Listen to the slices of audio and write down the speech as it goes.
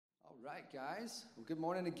right, guys. Well, good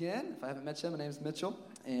morning again. If I haven't met you, my name is Mitchell,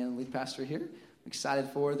 and lead pastor here. I'm excited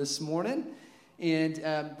for this morning. And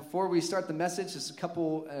before we start the message, just a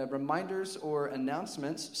couple reminders or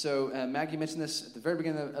announcements. So Maggie mentioned this at the very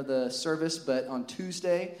beginning of the service, but on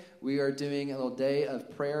Tuesday, we are doing a little day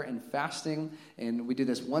of prayer and fasting, and we do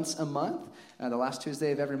this once a month, the last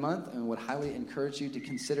Tuesday of every month, and would highly encourage you to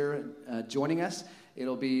consider joining us.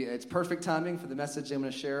 It's perfect timing for the message. I'm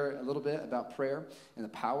going to share a little bit about prayer and the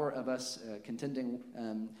power of us contending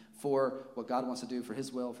for what God wants to do, for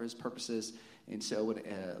His will, for His purposes. And so I would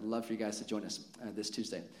love for you guys to join us this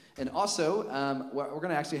Tuesday. And also, we're going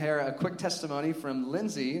to actually hear a quick testimony from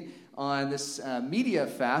Lindsay on this media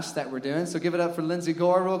fast that we're doing. So give it up for Lindsay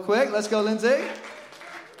Gore real quick. Let's go, Lindsay.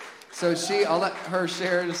 So I'll let her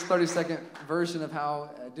share this 30-second version of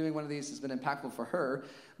how doing one of these has been impactful for her.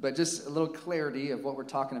 But just a little clarity of what we're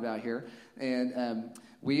talking about here. And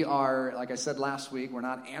we are, like I said last week, we're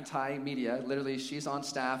not anti-media. Literally, she's on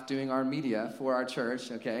staff doing our media for our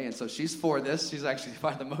church, okay? And so she's for this. She's actually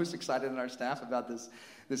probably the most excited in our staff about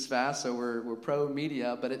this fast. So we're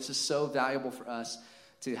pro-media, but it's just so valuable for us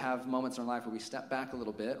to have moments in our life where we step back a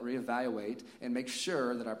little bit, reevaluate, and make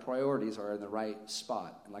sure that our priorities are in the right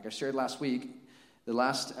spot. And like I shared last week, the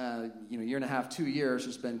last year and a half, 2 years,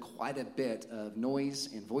 there's been quite a bit of noise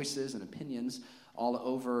and voices and opinions all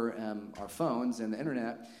over our phones and the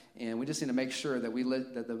internet, and we just need to make sure that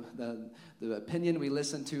the opinion we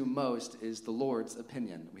listen to most is the Lord's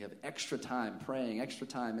opinion. We have extra time praying, extra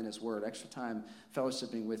time in His Word, extra time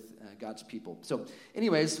fellowshipping with God's people. So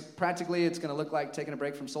anyways, practically it's going to look like taking a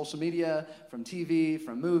break from social media, from TV,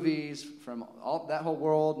 from movies, from all that whole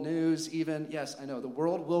world, news even. Yes, I know, the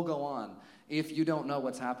world will go on. If you don't know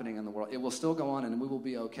what's happening in the world, it will still go on and we will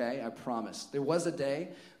be okay, I promise. There was a day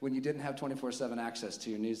when you didn't have 24/7 access to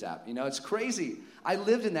your news app. You know, it's crazy. I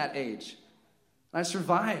lived in that age. I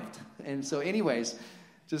survived. And so anyways,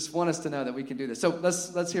 just want us to know that we can do this. So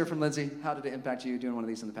let's hear from Lindsay. How did it impact you doing one of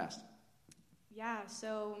these in the past? Yeah,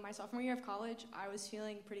 so my sophomore year of college, I was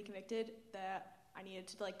feeling pretty convicted that I needed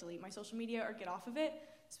to delete my social media or get off of it,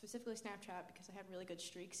 specifically Snapchat because I had really good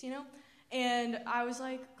streaks, And I was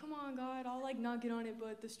like, come on, God, I'll not get on it,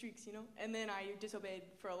 but the streaks, And then I disobeyed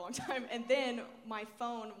for a long time. And then my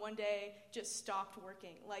phone one day just stopped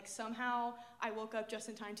working. Somehow I woke up just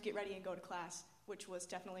in time to get ready and go to class, which was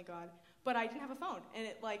definitely God. But I didn't have a phone, and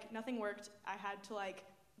it nothing worked. I had to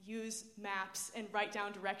use maps and write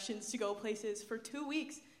down directions to go places for 2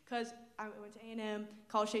 weeks because I went to A&M,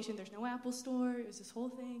 College Station, there's no Apple Store. It was this whole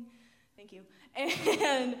thing. Thank you.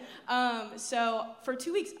 And so for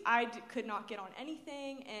 2 weeks, I could not get on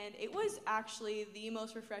anything, and it was actually the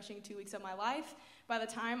most refreshing 2 weeks of my life. By the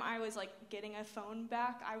time I was, getting a phone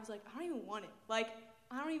back, I was like, I don't even want it.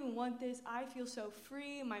 I don't even want this. I feel so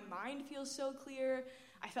free. My mind feels so clear.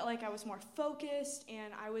 I felt like I was more focused,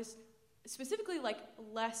 and I was specifically,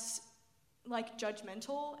 less,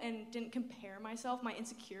 judgmental and didn't compare myself. My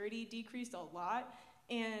insecurity decreased a lot.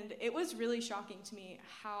 And it was really shocking to me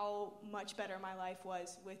how much better my life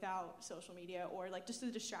was without social media or just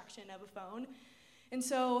the distraction of a phone. And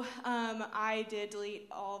so I did delete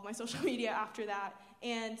all of my social media after that.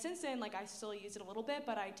 And since then, I still use it a little bit,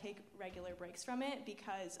 but I take regular breaks from it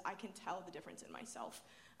because I can tell the difference in myself.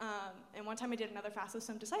 And one time I did another fast with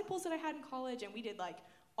some disciples that I had in college, and we did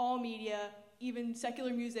all media, even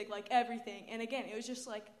secular music, everything. And again, it was just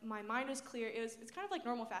my mind was clear. It's kind of like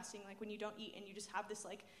normal fasting, when you don't eat and you just have this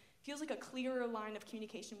feels like a clearer line of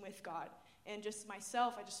communication with God. And just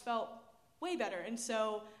myself, I just felt way better. And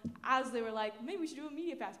so as they were maybe we should do a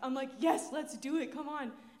media fast, I'm yes, let's do it, come on.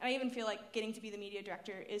 And I even feel getting to be the media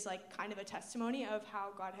director is kind of a testimony of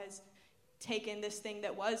how God has taken this thing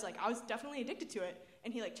that was I was definitely addicted to it,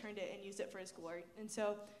 and He turned it and used it for His glory. And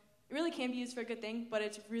so it really can be used for a good thing, but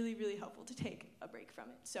it's really, really helpful to take a break from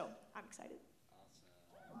it. So I'm excited.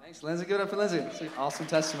 Awesome. Thanks, Lindsay. Give it up for Lindsay. It's an awesome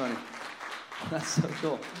testimony. That's so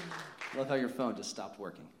cool. Love how your phone just stopped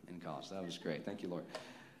working in college. That was great. Thank you, Lord.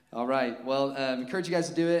 All right. Well, encourage you guys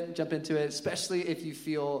to do it. Jump into it, especially if you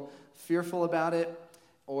feel fearful about it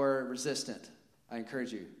or resistant. I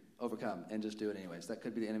encourage you, overcome and just do it anyways. That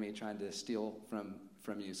could be the enemy trying to steal from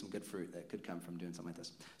you some good fruit that could come from doing something like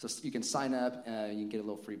this. So you can sign up. You can get a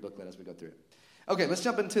little free booklet as we go through it. Okay, let's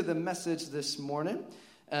jump into the message this morning.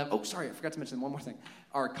 Sorry, I forgot to mention one more thing.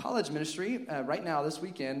 Our college ministry, right now, this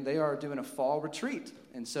weekend, they are doing a fall retreat.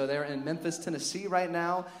 And so they're in Memphis, Tennessee right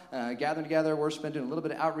now, gathering together, worshiping, doing a little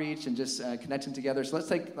bit of outreach, and just connecting together. So let's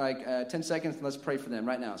take 10 seconds and let's pray for them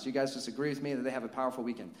right now. So you guys just agree with me that they have a powerful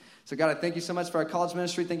weekend. So God, I thank you so much for our college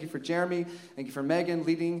ministry. Thank you for Jeremy. Thank you for Megan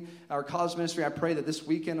leading our college ministry. I pray that this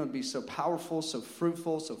weekend would be so powerful, so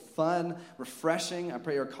fruitful, so fun, refreshing. I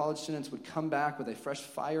pray our college students would come back with a fresh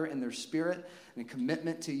fire in their spirit and a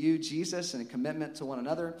commitment to you, Jesus, and a commitment to one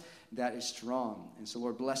another that is strong. And so,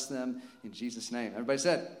 Lord, bless them in Jesus' name. Everybody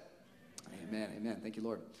said, amen, amen. Thank you,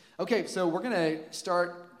 Lord. Okay, so we're going to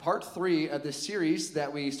start part 3 of this series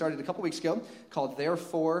that we started a couple weeks ago called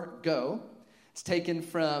Therefore Go. It's taken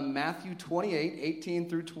from Matthew 28, 18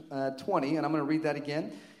 through 20, and I'm going to read that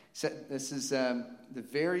again. This is the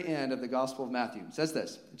very end of the Gospel of Matthew. It says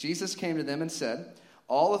this: Jesus came to them and said,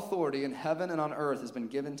 "All authority in heaven and on earth has been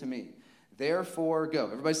given to me. Therefore go."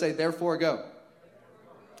 Everybody say, "Therefore go."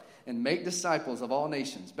 "And make disciples of all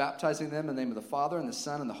nations, baptizing them in the name of the Father and the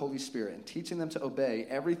Son and the Holy Spirit, and teaching them to obey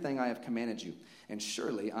everything I have commanded you. And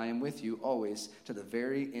surely I am with you always to the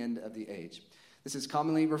very end of the age." This is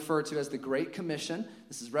commonly referred to as the Great Commission.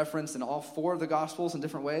 This is referenced in all 4 of the Gospels in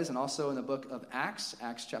different ways, and also in the book of Acts.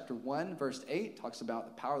 Acts chapter 1, verse 8 talks about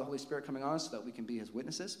the power of the Holy Spirit coming on us so that we can be his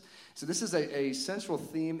witnesses. So this is a central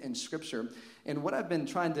theme in Scripture. And what I've been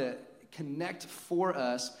trying to connect for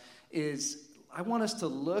us is I want us to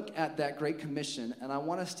look at that Great Commission, and I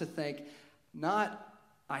want us to think, not,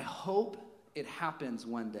 I hope it happens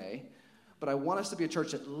one day, but I want us to be a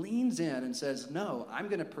church that leans in and says, no, I'm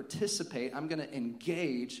going to participate, I'm going to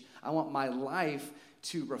engage, I want my life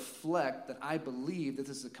to reflect that I believe that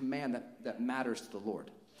this is a command that matters to the Lord.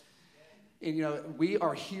 And, we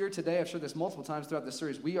are here today. I've shared this multiple times throughout the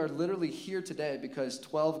series. We are literally here today because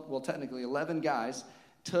 11 guys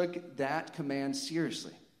took that command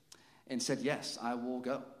seriously and said, yes, I will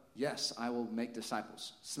go. Yes, I will make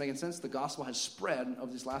disciples. Is this making sense? The gospel has spread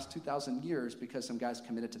over these last 2,000 years because some guys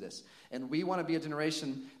committed to this. And we want to be a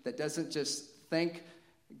generation that doesn't just thank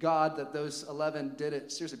God that those 11 did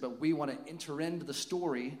it seriously, but we want to enter into the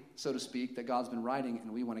story, so to speak, that God's been writing,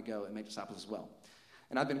 and we want to go and make disciples as well.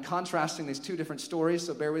 And I've been contrasting these 2 different stories,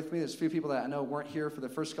 so bear with me. There's a few people that I know weren't here for the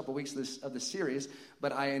first couple weeks of this series,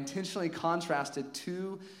 but I intentionally contrasted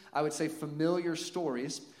 2, I would say, familiar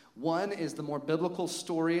stories. One is the more biblical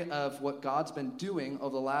story of what God's been doing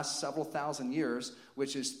over the last several thousand years,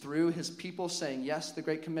 which is through his people saying yes to the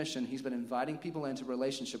Great Commission. He's been inviting people into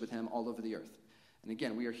relationship with him all over the earth. And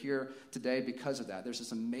again, we are here today because of that. There's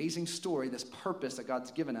this amazing story, this purpose that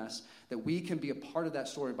God's given us, that we can be a part of that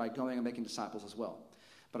story by going and making disciples as well.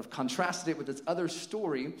 But I've contrasted it with this other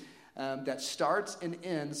story that starts and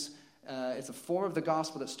ends. It's a form of the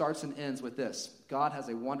gospel that starts and ends with this: God has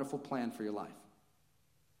a wonderful plan for your life.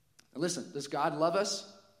 Now listen, does God love us?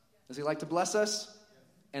 Does he like to bless us?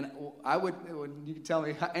 And you can tell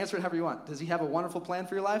me, answer it however you want. Does he have a wonderful plan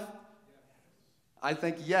for your life? I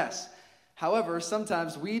think yes. However,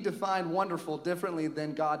 sometimes we define wonderful differently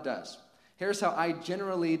than God does. Here's how I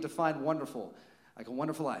generally define wonderful. Like a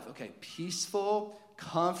wonderful life. Okay, peaceful,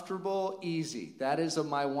 comfortable, easy. That is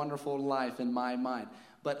my wonderful life in my mind.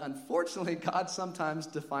 But unfortunately, God sometimes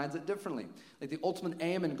defines it differently. Like the ultimate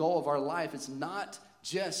aim and goal of our life is not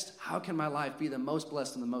just how can my life be the most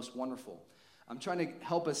blessed and the most wonderful. I'm trying to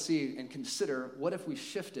help us see and consider, what if we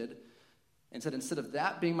shifted and said, instead of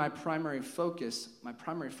that being my primary focus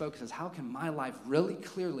is how can my life really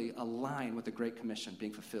clearly align with the Great Commission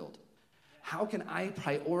being fulfilled? How can I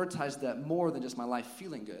prioritize that more than just my life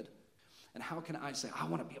feeling good? And how can I say, I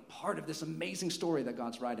want to be a part of this amazing story that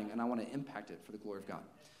God's writing, and I want to impact it for the glory of God?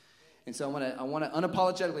 And so I want to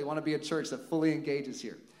unapologetically want to be a church that fully engages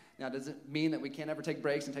here. Now, does it mean that we can't ever take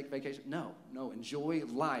breaks and take vacation? No, enjoy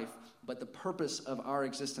life, but the purpose of our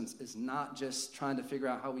existence is not just trying to figure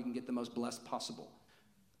out how we can get the most blessed possible.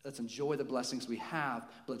 Let's enjoy the blessings we have,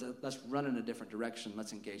 but let's run in a different direction.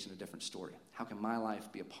 Let's engage in a different story. How can my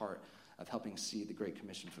life be a part of helping see the Great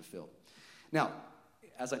Commission fulfilled? Now,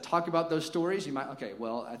 as I talk about those stories, you might,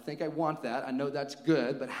 I think I want that. I know that's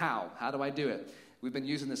good, but how? How do I do it? We've been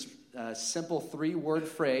using this simple 3-word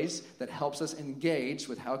phrase that helps us engage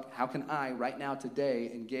with how can I, right now,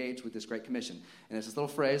 today, engage with this Great Commission. And it's this little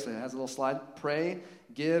phrase that has a little slide: pray,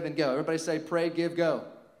 give, and go. Everybody say pray, give, go.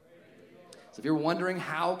 So if you're wondering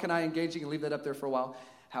how can I engage, you can leave that up there for a while.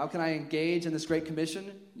 How can I engage in this Great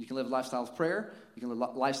Commission? You can live a lifestyle of prayer. You can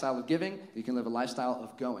live a lifestyle of giving. You can live a lifestyle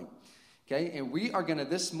of going. Okay, and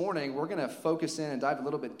this morning, we're going to focus in and dive a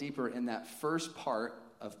little bit deeper in that first part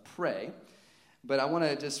of pray. But I want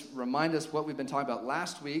to just remind us what we've been talking about.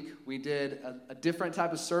 Last week, we did a different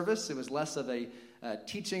type of service. It was less of a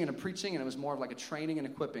teaching and a preaching, and it was more of like a training and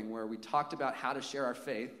equipping where we talked about how to share our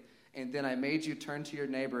faith, and then I made you turn to your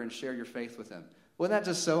neighbor and share your faith with him. Wasn't that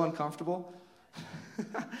just so uncomfortable?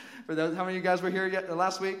 For those, how many of you guys were here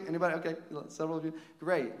last week? Anybody? Okay, several of you.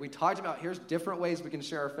 Great. We talked about here's different ways we can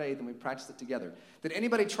share our faith, and we practiced it together. Did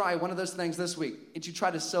anybody try one of those things this week? Did you try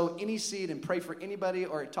to sow any seed and pray for anybody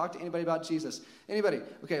or talk to anybody about Jesus? Anybody?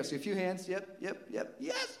 Okay, I see a few hands. Yep.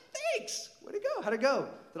 Yes, thanks. Where'd it go? How'd it go?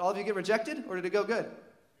 Did all of you get rejected, or did it go good?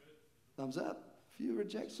 Thumbs up. Few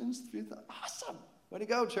rejections. Awesome. Way to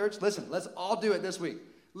go, church. Listen, let's all do it this week.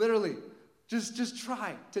 Literally. Just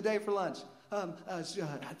try today for lunch.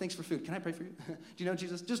 Thanks for food. Can I pray for you? Do you know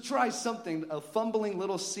Jesus? Just try something. A fumbling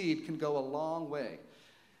little seed can go a long way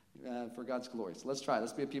for God's glory. So let's try.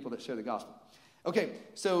 Let's be a people that share the gospel. Okay,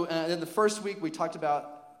 so in the first week, we talked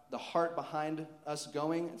about the heart behind us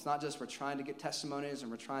going. It's not just we're trying to get testimonies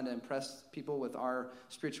and we're trying to impress people with our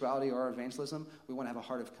spirituality or our evangelism. We want to have a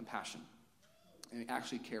heart of compassion and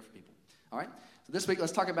actually care for people. All right? So this week,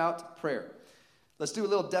 let's talk about prayer. Let's do a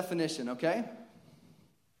little definition, okay?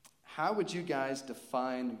 How would you guys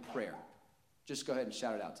define prayer? Just go ahead and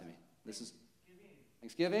shout it out to me. This is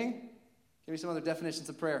Thanksgiving. Give me some other definitions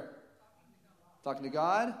of prayer. Talking to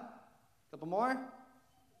God. A couple more.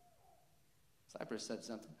 Cypress said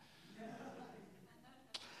something.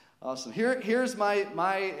 Awesome. Here's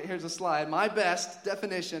a slide. My best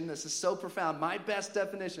definition. This is so profound. My best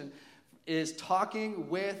definition is talking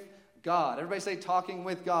with God. Everybody say talking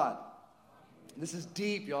with God. This is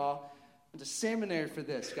deep, y'all. I went to seminary for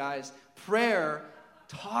this, guys. Prayer,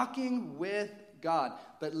 talking with God.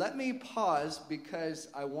 But let me pause because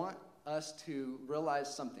I want us to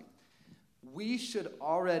realize something. We should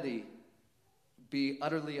already be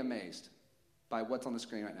utterly amazed by what's on the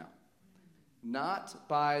screen right now. Not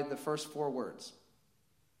by the first 4 words.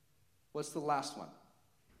 What's the last one?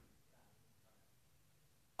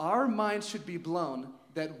 Our minds should be blown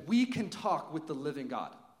that we can talk with the living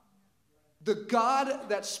God. The God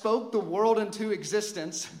that spoke the world into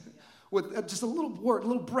existence with just a little word, a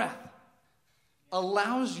little breath,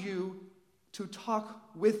 allows you to talk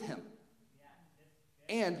with him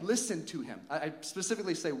and listen to him. I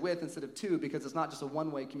specifically say with instead of to because it's not just a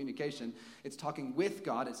one-way communication. It's talking with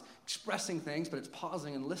God. It's expressing things, but it's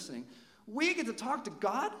pausing and listening. We get to talk to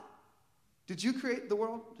God. Did you create the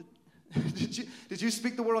world? Did you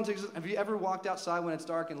speak the world into existence? Have you ever walked outside when it's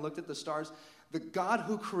dark and looked at the stars? The God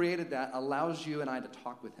who created that allows you and I to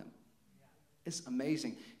talk with him. It's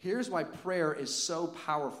amazing. Here's why prayer is so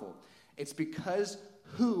powerful. It's because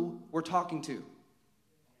who we're talking to.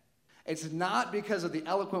 It's not because of the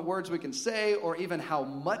eloquent words we can say or even how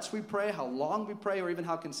much we pray, how long we pray, or even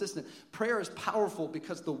how consistent. Prayer is powerful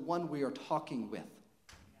because the one we are talking with.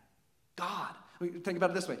 God. Think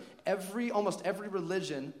about it this way. Almost every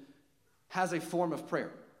religion has a form of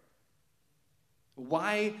prayer.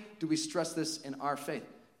 Why do we stress this in our faith?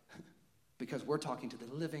 Because we're talking to the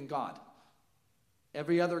living God.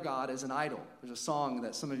 Every other God is an idol. There's a song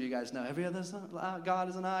that some of you guys know. Every other God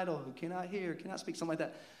is an idol who cannot hear, cannot speak, something like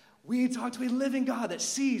that. We talk to a living God that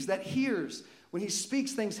sees, that hears. When he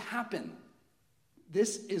speaks, things happen.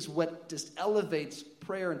 This is what just elevates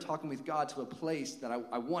prayer and talking with God to a place that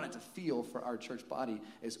I want it to feel for our church body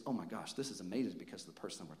is, oh my gosh, this is amazing because of the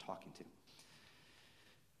person we're talking to.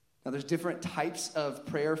 Now, there's different types of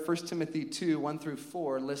prayer. 1 Timothy 2, 1 through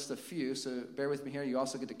 4 lists a few, so bear with me here. You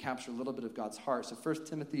also get to capture a little bit of God's heart. So 1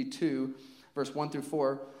 Timothy 2, verse 1 through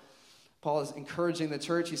 4, Paul is encouraging the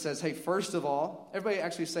church. He says, hey, first of all,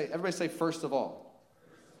 everybody say first of all.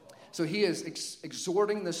 So he is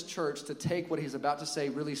exhorting this church to take what he's about to say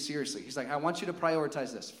really seriously. He's like, I want you to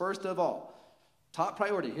prioritize this. First of all, top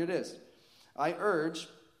priority, here it is. I urge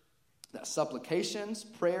that supplications,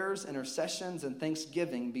 prayers, intercessions, and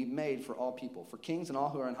thanksgiving be made for all people, for kings and all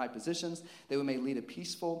who are in high positions, that we may lead a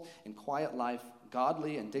peaceful and quiet life,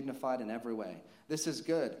 godly and dignified in every way. This is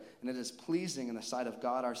good, and it is pleasing in the sight of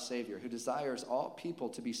God our Savior, who desires all people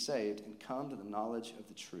to be saved and come to the knowledge of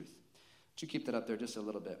the truth. Would you keep that up there just a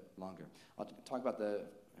little bit longer? I'll talk about the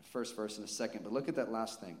first verse in a second, but look at that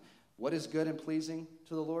last thing. What is good and pleasing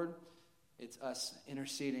to the Lord? It's us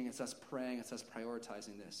interceding, it's us praying, it's us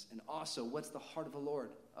prioritizing this. And also, what's the heart of the Lord?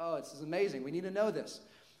 Oh, this is amazing. We need to know this.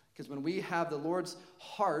 Because when we have the Lord's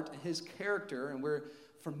heart and his character, and we're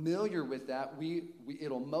familiar with that,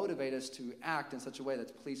 it'll motivate us to act in such a way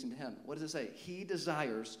that's pleasing to him. What does it say? He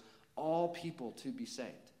desires all people to be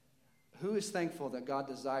saved. Who is thankful that God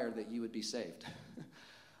desired that you would be saved?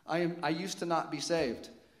 I used to not be saved.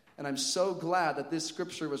 And I'm so glad that this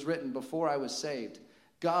scripture was written before I was saved.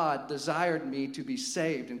 God desired me to be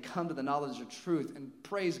saved and come to the knowledge of truth. And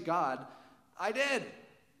praise God, I did.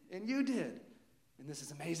 And you did. And this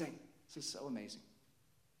is amazing. This is so amazing.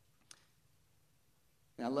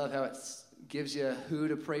 And I love how it gives you who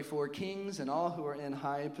to pray for: kings and all who are in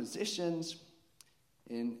high positions,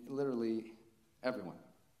 in literally everyone.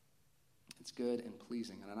 It's good and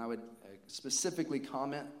pleasing. And I would specifically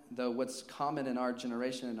comment, though, what's common in our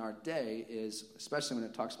generation and our day is, especially when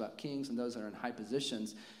it talks about kings and those that are in high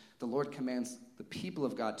positions, the Lord commands the people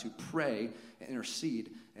of God to pray and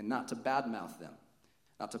intercede and not to badmouth them,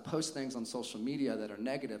 not to post things on social media that are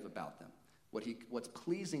negative about them. What's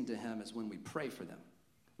pleasing to him is when we pray for them,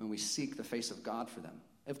 when we seek the face of God for them.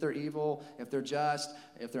 If they're evil, if they're just,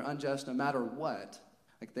 if they're unjust, no matter what,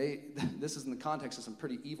 this is in the context of some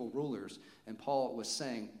pretty evil rulers, and Paul was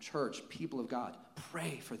saying, church, people of God,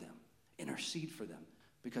 pray for them, intercede for them,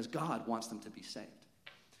 because God wants them to be saved.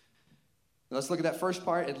 Let's look at that first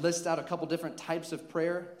part. It lists out a couple different types of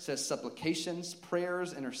prayer. It says supplications,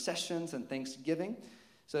 prayers, intercessions, and thanksgiving.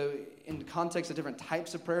 So in the context of different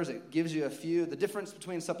types of prayers, it gives you a few. The difference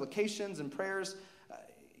between supplications and prayers,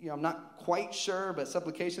 I'm not quite sure, but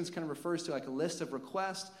supplications kind of refers to like a list of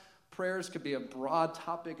requests. Prayers could be a broad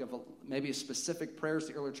topic of maybe a specific prayers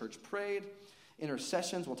the early church prayed.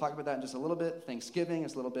 Intercessions, we'll talk about that in just a little bit. Thanksgiving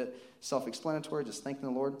is a little bit self-explanatory, just thanking the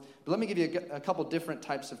Lord. But let me give you a couple different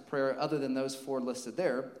types of prayer other than those four listed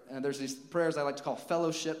there. And there's these prayers I like to call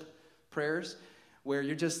fellowship prayers, where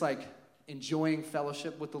you're just like enjoying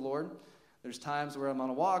fellowship with the Lord. There's times where I'm on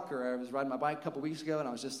a walk, or I was riding my bike a couple weeks ago, and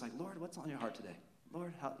I was just like, Lord, what's on your heart today?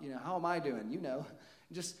 Lord, how am I doing?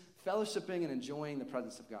 Just fellowshipping and enjoying the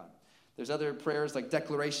presence of God. There's other prayers like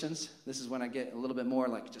declarations. This is when I get a little bit more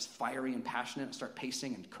like just fiery and passionate and start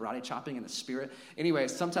pacing and karate chopping in the spirit. Anyway,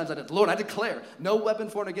 sometimes Lord, I declare, no weapon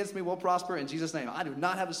formed against me will prosper in Jesus' name. I do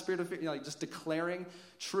not have a spirit of fear. Just declaring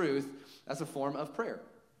truth as a form of prayer.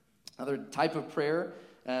 Another type of prayer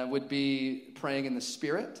would be praying in the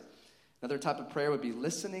Spirit. Another type of prayer would be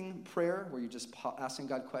listening prayer, where you're just asking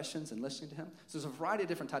God questions and listening to him. So there's a variety of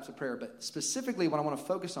different types of prayer, but specifically what I want to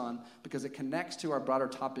focus on, because it connects to our broader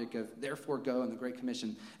topic of therefore go and the Great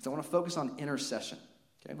Commission, is I want to focus on intercession.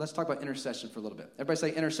 Okay, let's talk about intercession for a little bit.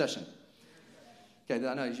 Everybody say intercession. Okay,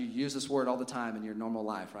 I know you use this word all the time in your normal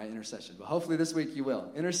life, right? Intercession. But hopefully this week you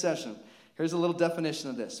will. Intercession. Here's a little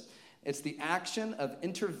definition of this. It's the action of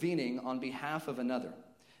intervening on behalf of another.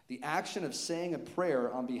 The action of saying a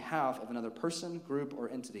prayer on behalf of another person, group, or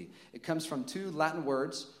entity. It comes from two Latin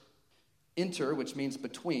words, inter, which means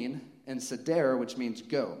between, and cedere, which means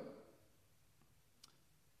go.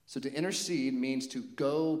 So to intercede means to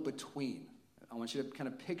go between. I want you to kind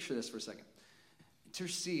of picture this for a second.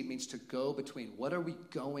 Intercede means to go between. What are we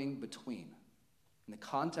going between? In the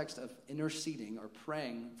context of interceding or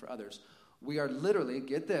praying for others, we are literally,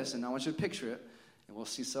 get this, and I want you to picture it, and we'll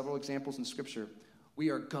see several examples in Scripture. We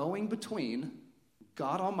are going between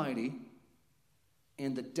God Almighty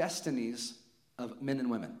and the destinies of men and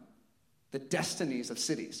women, the destinies of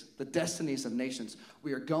cities, the destinies of nations.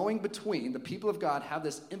 We are going between, the people of God have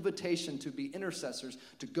this invitation to be intercessors,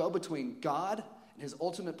 to go between God and his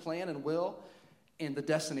ultimate plan and will and the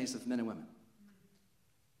destinies of men and women.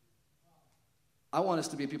 I want us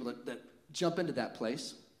to be people that jump into that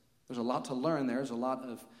place. There's a lot to learn there. There's a lot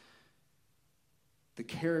of the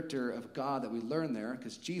character of God that we learn there,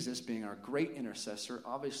 because Jesus, being our great intercessor,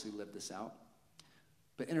 obviously lived this out.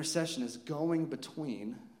 But intercession is going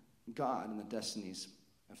between God and the destinies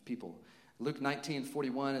of people. Luke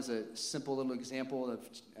 19:41 is a simple little example of,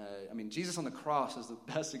 Jesus on the cross is the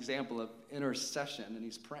best example of intercession, and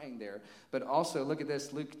he's praying there. But also, look at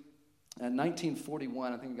this, Luke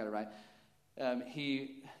 19:41, I think I got it right.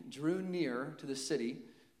 He drew near to the city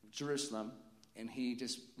of Jerusalem, and he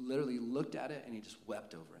just literally looked at it and he just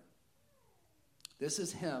wept over it. This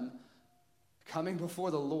is him coming before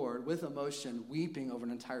the Lord with emotion, weeping over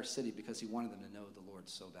an entire city because he wanted them to know the Lord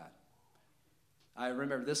so bad. I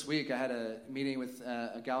remember this week I had a meeting with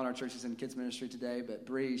a gal in our church who's in kids ministry today, but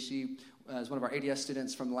Bree, she is one of our ADS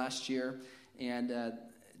students from last year, and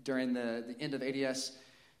during the end of ADS,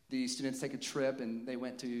 the students take a trip, and they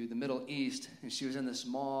went to the Middle East, and she was in this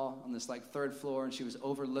mall on this third floor, and she was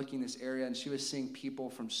overlooking this area, and she was seeing people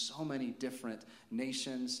from so many different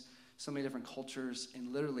nations, so many different cultures,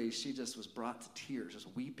 and literally she just was brought to tears,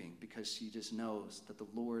 just weeping, because she just knows that the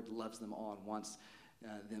Lord loves them all and wants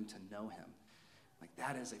them to know him.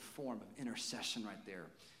 That is a form of intercession right there.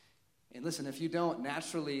 And listen, if you don't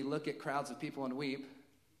naturally look at crowds of people and weep,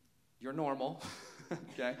 you're normal,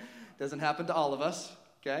 okay? Doesn't happen to all of us.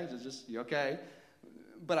 Okay, you're okay.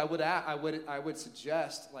 But I would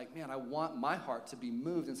suggest, I want my heart to be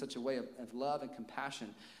moved in such a way of love and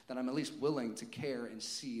compassion that I'm at least willing to care and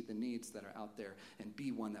see the needs that are out there and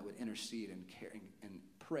be one that would intercede and care and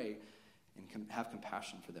pray and have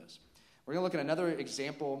compassion for those. We're going to look at another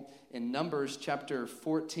example in Numbers chapter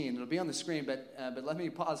 14. It'll be on the screen, but let me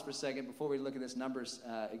pause for a second before we look at this Numbers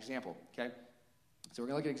example, okay? So we're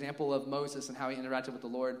going to look at an example of Moses and how he interacted with the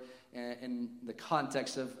Lord in the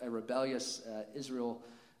context of a rebellious Israel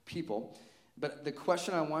people. But the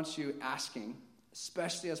question I want you asking,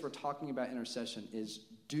 especially as we're talking about intercession, is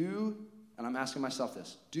and I'm asking myself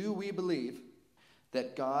this, do we believe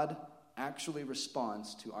that God actually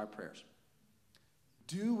responds to our prayers?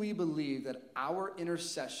 Do we believe that our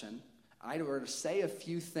intercession, I were to say a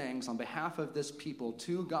few things on behalf of this people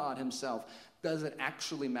to God himself, does it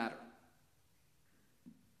actually matter?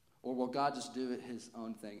 Or will God just do his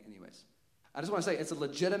own thing anyways? I just want to say it's a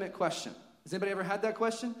legitimate question. Has anybody ever had that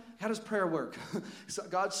question? How does prayer work?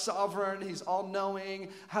 God's sovereign. He's all-knowing.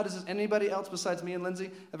 How does anybody else besides me and Lindsay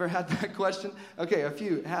ever had that question? Okay, a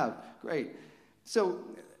few have. Great. So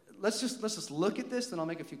let's just look at this, then I'll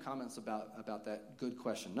make a few comments about that good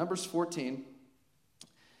question. Numbers 14.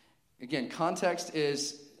 Again, context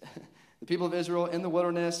is the people of Israel in the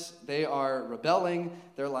wilderness. They are rebelling.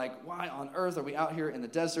 They're like, why on earth are we out here in the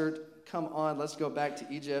desert? Come on, let's go back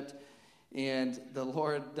to Egypt. And the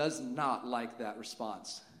Lord does not like that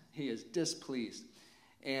response. He is displeased.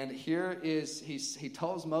 And here is, he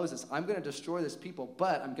tells Moses, I'm going to destroy this people,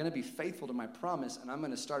 but I'm going to be faithful to my promise, and I'm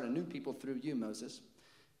going to start a new people through you, Moses.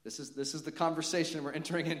 This is the conversation we're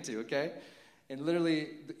entering into, okay? And literally,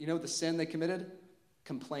 you know the sin they committed?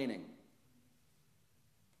 Complaining.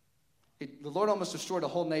 The Lord almost destroyed a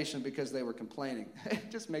whole nation because they were complaining. It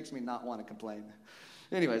just makes me not want to complain.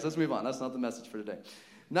 Anyways, let's move on. That's not the message for today.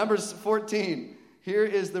 Numbers 14. Here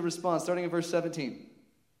is the response, starting in verse 17. It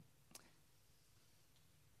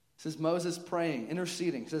says, Moses praying,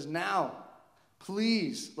 interceding. He says, now,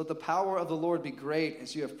 please let the power of the Lord be great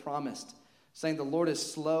as you have promised, saying the Lord is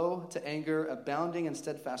slow to anger, abounding in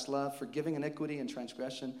steadfast love, forgiving iniquity and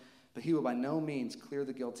transgression, but he will by no means clear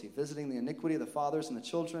the guilty, visiting the iniquity of the fathers and the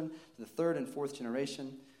children to the third and fourth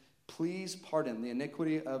generation. Please pardon the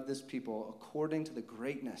iniquity of this people according to the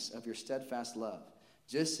greatness of your steadfast love,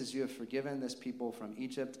 just as you have forgiven this people from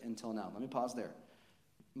Egypt until now. Let me pause there.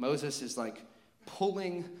 Moses is like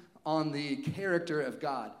pulling on the character of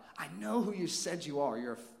God. I know who you said you are.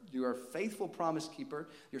 You're a faithful promise keeper.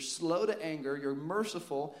 You're slow to anger. You're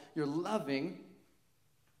merciful. You're loving.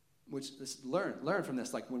 Learn from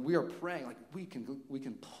this. Like when we are praying, like we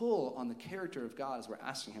can pull on the character of God as we're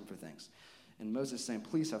asking him for things. And Moses is saying,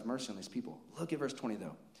 please have mercy on these people. Look at verse 20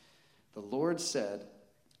 though. The Lord said,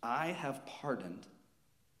 I have pardoned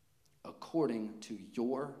according to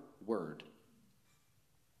your word.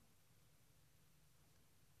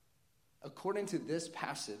 According to this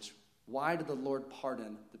passage, why did the Lord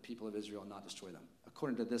pardon the people of Israel and not destroy them?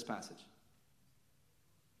 According to this passage.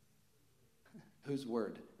 Whose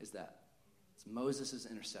word is that? It's Moses'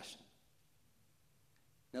 intercession.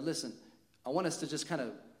 Now listen, I want us to just kind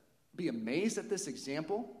of be amazed at this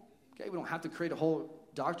example. Okay, we don't have to create a whole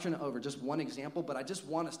doctrine over just one example, but I just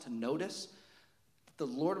want us to notice that the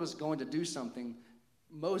Lord was going to do something.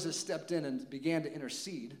 Moses stepped in and began to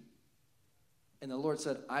intercede. And the Lord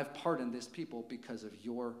said, I've pardoned this people because of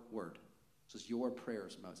your word. This is your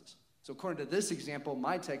prayers, Moses. So according to this example,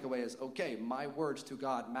 my takeaway is, okay, my words to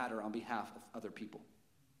God matter on behalf of other people.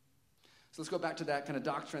 So let's go back to that kind of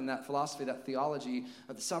doctrine, that philosophy, that theology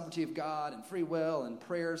of the sovereignty of God and free will and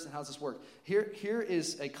prayers and how does this work. Here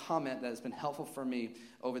is a comment that has been helpful for me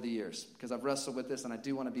over the years because I've wrestled with this and I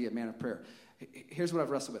do want to be a man of prayer. Here's what I've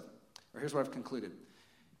wrestled with, or here's what I've concluded.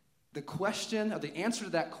 The question, or the answer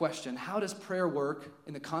to that question, how does prayer work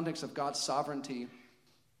in the context of God's sovereignty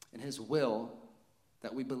and his will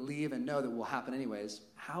that we believe and know that will happen anyways,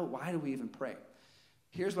 why do we even pray?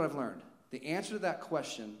 Here's what I've learned. The answer to that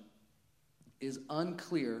question is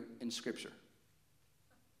unclear in Scripture.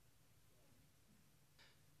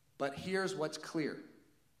 But here's what's clear.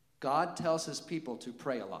 God tells his people to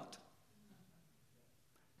pray a lot.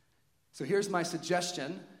 So here's my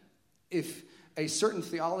suggestion. If a certain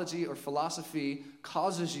theology or philosophy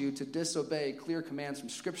causes you to disobey clear commands from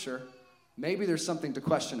Scripture, maybe there's something to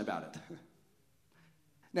question about it.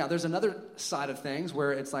 Now, there's another side of things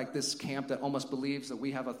where it's like this camp that almost believes that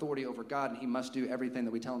we have authority over God and he must do everything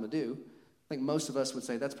that we tell him to do. I think most of us would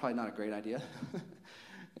say that's probably not a great idea.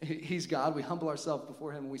 He's God. We humble ourselves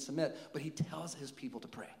before him and we submit. But he tells his people to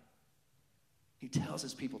pray. He tells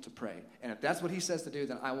his people to pray. And if that's what he says to do,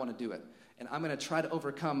 then I want to do it. And I'm going to try to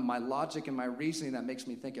overcome my logic and my reasoning that makes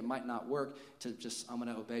me think it might not work I'm going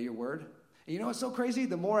to obey your word. And you know what's so crazy?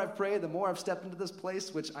 The more I've prayed, the more I've stepped into this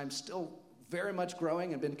place, which I'm still very much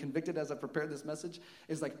growing and been convicted as I've prepared this message,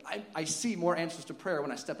 is like I see more answers to prayer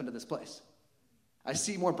when I step into this place. I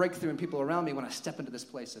see more breakthrough in people around me when I step into this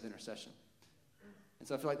place of intercession. And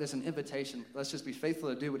so I feel like there's an invitation. Let's just be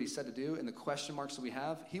faithful to do what he said to do, and the question marks that we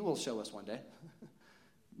have, he will show us one day.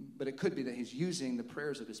 But it could be that he's using the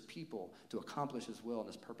prayers of his people to accomplish his will and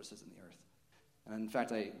his purposes in the earth. And in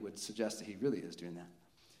fact, I would suggest that he really is doing that.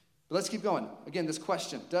 But let's keep going. Again, this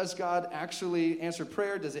question, does God actually answer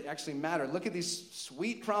prayer? Does it actually matter? Look at these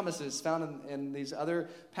sweet promises found in these other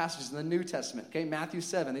passages in the New Testament. Okay, Matthew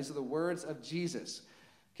 7, these are the words of Jesus.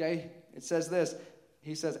 Okay, it says this.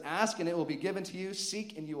 He says, ask and it will be given to you.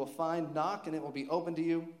 Seek and you will find. Knock and it will be open to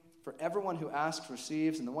you. For everyone who asks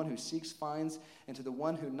receives, and the one who seeks finds, and to the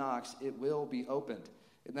one who knocks it will be opened.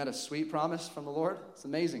 Isn't that a sweet promise from the Lord? It's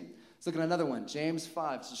amazing. Let's look at another one. James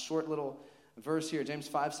 5. It's a short little verse here. James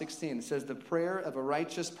 5:16. It says, the prayer of a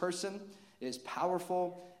righteous person is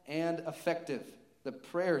powerful and effective. The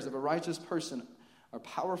prayers of a righteous person are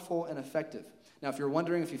powerful and effective. Now, if you're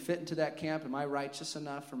wondering if you fit into that camp, am I righteous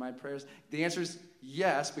enough for my prayers? The answer is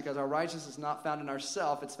yes, because our righteousness is not found in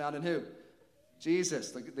ourselves. It's found in who? Jesus.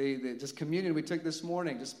 The just communion we took this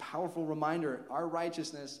morning, just powerful reminder, our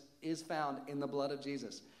righteousness is found in the blood of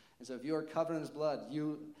Jesus. And so if you are covered in his blood,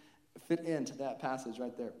 you fit into that passage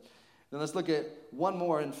right there. Then let's look at one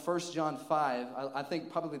more in 1 John 5. I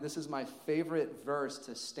think probably this is my favorite verse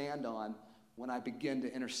to stand on when I begin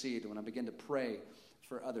to intercede, when I begin to pray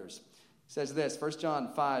for others. It says this, 1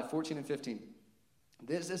 John 5, 14 and 15.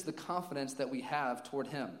 This is the confidence that we have toward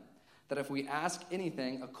him, that if we ask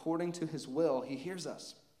anything according to his will, he hears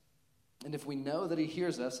us. And if we know that he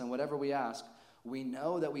hears us and whatever we ask, we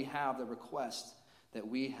know that we have the request that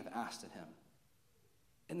we have asked of him.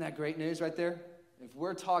 Isn't that great news right there? If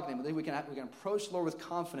we're talking to him, we can approach the Lord with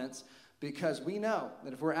confidence because we know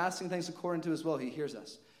that if we're asking things according to his will, he hears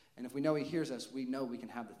us. And if we know he hears us, we know we can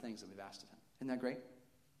have the things that we've asked of him. Isn't that great?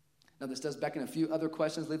 Now, this does beckon a few other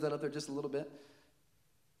questions. Leave that up there just a little bit.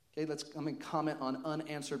 Okay, let me comment on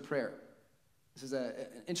unanswered prayer. This is an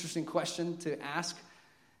interesting question to ask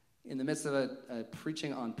in the midst of a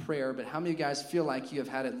preaching on prayer, but how many of you guys feel like you have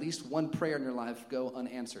had at least one prayer in your life go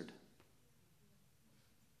unanswered?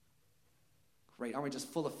 Great, aren't we just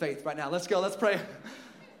full of faith right now? Let's go, let's pray.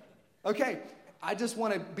 Okay, I just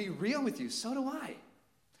want to be real with you. So do I.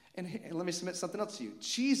 And let me submit something else to you.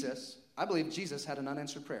 I believe Jesus had an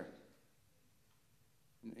unanswered prayer.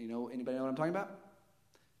 Anybody know what I'm talking about?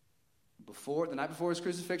 The night before his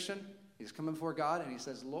crucifixion, he's coming before God and he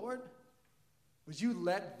says, Lord, would you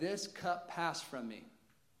let this cup pass from me?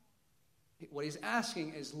 What he's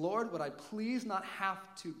asking is, Lord, would I please not have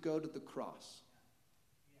to go to the cross?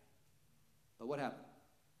 But what happened?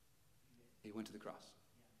 He went to the cross.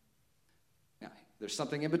 Now, there's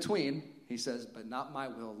something in between. He says, but not my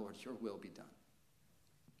will, Lord, your will be done.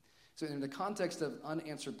 So in the context of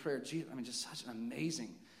unanswered prayer, just such an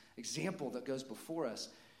amazing example that goes before us.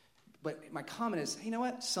 But my comment is, you know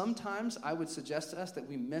what? Sometimes I would suggest to us that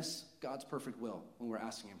we miss God's perfect will when we're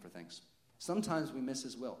asking him for things. Sometimes we miss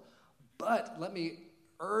his will. But let me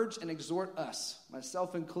urge and exhort us,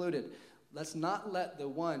 myself included, let's not let the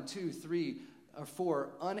 1, 2, 3, or 4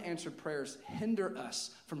 unanswered prayers hinder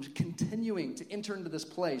us from continuing to enter into this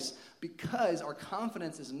place because our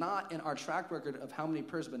confidence is not in our track record of how many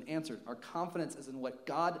prayers have been answered. Our confidence is in what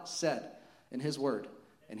God said in his word,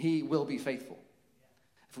 and he will be faithful.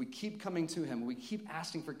 If we keep coming to him, we keep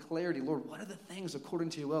asking for clarity, Lord, what are the things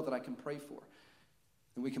according to your will that I can pray for?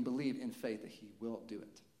 And we can believe in faith that he will do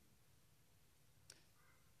it.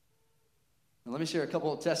 Now, let me share a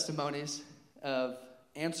couple of testimonies of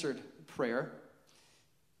answered prayer.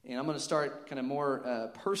 And I'm going to start kind of more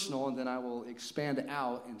personal, and then I will expand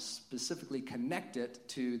out and specifically connect it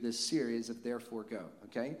to this series of Therefore Go,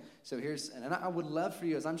 okay? So and I would love for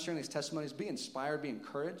you, as I'm sharing these testimonies, be inspired, be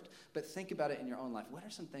encouraged, but think about it in your own life. What are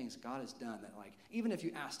some things God has done that, even if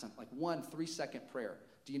you asked him, 1 3-second prayer,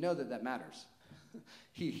 do you know that matters?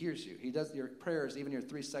 He hears you. He does your prayers, even your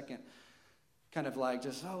 3-second kind of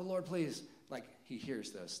oh, Lord, please. He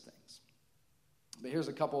hears those things. But here's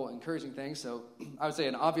a couple encouraging things. So I would say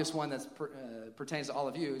an obvious one that pertains to all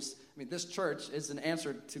of you is, this church is an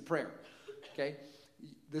answer to prayer, okay?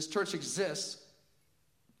 This church exists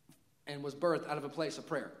and was birthed out of a place of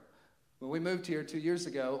prayer. When we moved here 2 years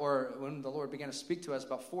ago, or when the Lord began to speak to us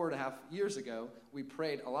about 4.5 years ago, we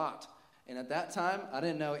prayed a lot. And at that time, I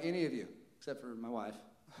didn't know any of you, except for my wife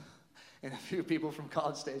and a few people from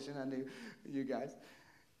College Station. I knew you guys,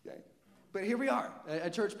 okay? But here we are, a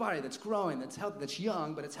church body that's growing, that's healthy, that's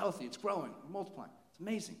young, but it's healthy, it's growing, multiplying. It's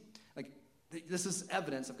amazing. This is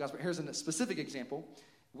evidence of God's. Here's a specific example.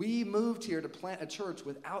 We moved here to plant a church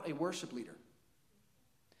without a worship leader.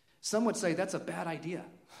 Some would say that's a bad idea,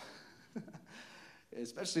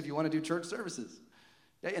 especially if you want to do church services.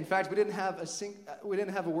 Yeah, in fact, we didn't have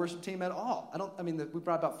a worship team at all. We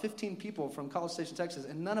brought about 15 people from College Station, Texas,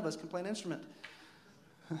 and none of us can play an instrument.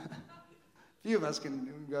 A few of us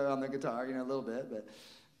can go on the guitar, a little bit,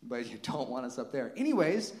 but you don't want us up there.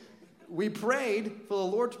 Anyways, we prayed for the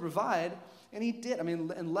Lord to provide, and he did.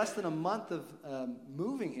 In less than a month of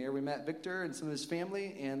moving here, we met Victor and some of his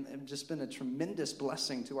family, and it's just been a tremendous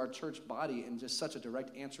blessing to our church body and just such a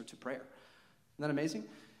direct answer to prayer. Isn't that amazing?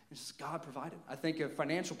 It's just God provided. I think of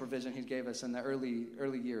financial provision he gave us in the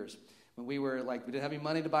early years when we didn't have any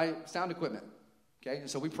money to buy sound equipment. Okay, and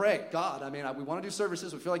so we pray, God, we want to do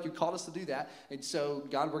services. We feel like you called us to do that. And so,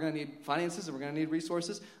 God, we're going to need finances and we're going to need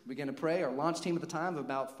resources. We began to pray. Our launch team at the time of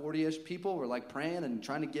about 40-ish people were praying and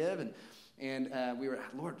trying to give. And we were,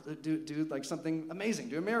 Lord, do something amazing.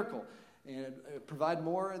 Do a miracle and provide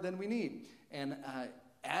more than we need. And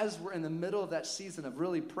as we're in the middle of that season of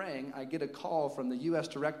really praying, I get a call from the U.S.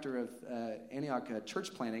 director of Antioch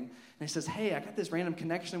Church Planting, and he says, hey, I got this random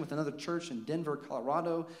connection with another church in Denver,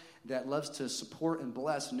 Colorado, that loves to support and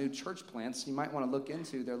bless new church plants. You might want to look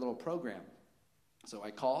into their little program. So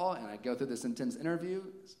I call, and I go through this intense interview.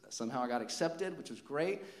 Somehow I got accepted, which was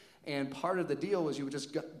great. And part of the deal was you would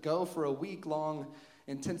just go for a week-long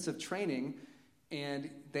intensive training,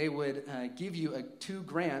 and they would give you 2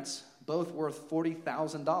 grants, both worth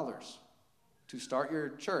 $40,000 to start your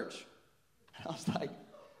church. I was like,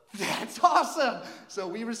 that's awesome. So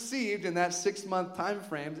we received in that 6-month time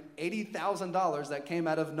frame $80,000 that came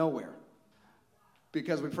out of nowhere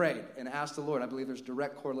because we prayed and asked the Lord. I believe there's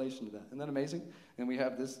direct correlation to that. Isn't that amazing? And we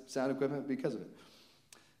have this sound equipment because of it.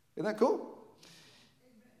 Isn't that cool?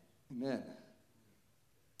 Amen.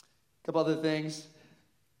 A couple other things.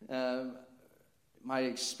 My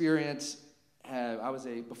experience,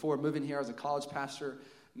 before moving here, I was a college pastor,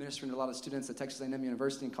 ministering to a lot of students at Texas A&M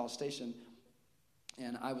University in College Station.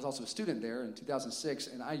 And I was also a student there in 2006.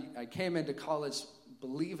 And I came into college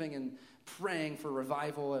believing and praying for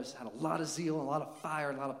revival. I had a lot of zeal, a lot of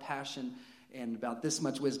fire, a lot of passion, and about this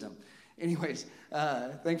much wisdom. Anyways,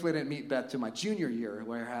 thankfully I didn't meet Beth till my junior year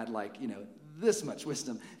where I had this much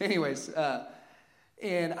wisdom. Anyways,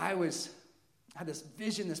 and I had this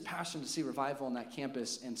vision, this passion to see revival on that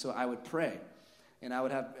campus, and so I would pray. And I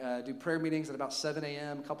would have do prayer meetings at about 7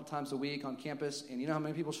 a.m. a couple times a week on campus. And you know how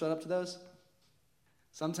many people showed up to those?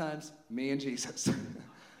 Sometimes me and Jesus.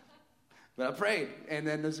 But I prayed. And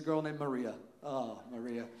then there's a girl named Maria. Oh,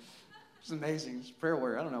 Maria. She's amazing. She's a prayer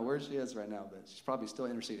warrior. I don't know where she is right now, but she's probably still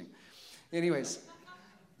interceding. Anyways.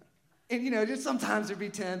 And, just sometimes there'd be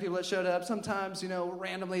 10 people that showed up. Sometimes,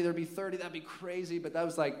 randomly there'd be 30. That'd be crazy. But that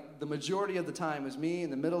was the majority of the time was me in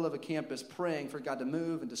the middle of a campus praying for God to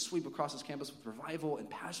move and to sweep across this campus with revival and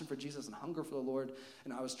passion for Jesus and hunger for the Lord.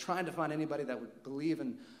 And I was trying to find anybody that would believe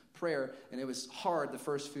in prayer. And it was hard the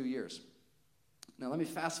first few years. Now, let me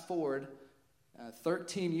fast forward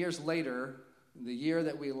 13 years later, the year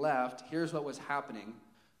that we left. Here's what was happening.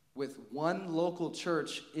 With one local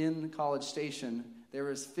church in College Station, there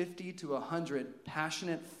was 50 to 100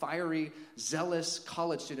 passionate, fiery, zealous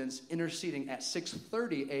college students interceding at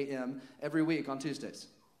 6:30 a.m. every week on Tuesdays.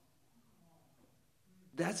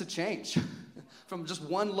 That's a change from just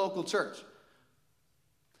one local church.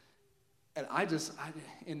 And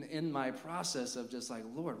in my process of just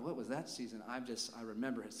Lord, what was that season? I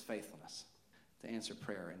remember his faithfulness to answer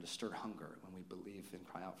prayer and to stir hunger when we believe and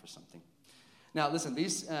cry out for something. Now, listen,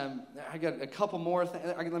 I got a couple more.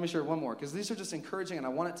 Let me share one more, because these are just encouraging, and I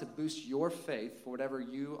want it to boost your faith for whatever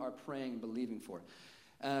you are praying and believing for.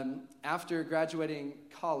 After graduating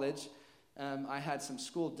college, I had some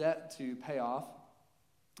school debt to pay off,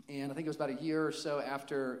 and I think it was about a year or so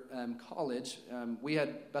after college.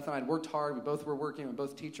 Beth and I had worked hard. We both were working. We were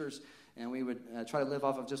both teachers, and we would try to live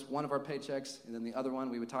off of just one of our paychecks, and then the other one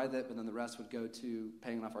we would tithe it, but then the rest would go to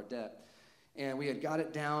paying off our debt. And we had got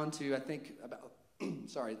it down to, I think, about,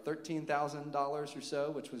 $13,000 or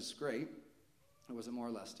so, which was great. Or was it more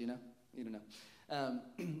or less? Do you know? You don't know.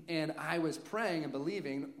 And I was praying and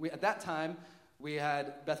believing. At that time,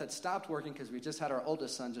 Beth had stopped working because we just had our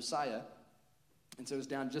oldest son, Josiah. And so it was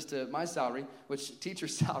down just to my salary, which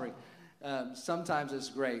teacher's salary sometimes is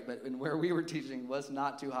great, but where we were teaching was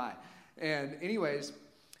not too high. And anyways,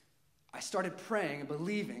 I started praying and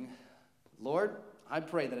believing, Lord, I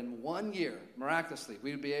pray that in 1 year, miraculously,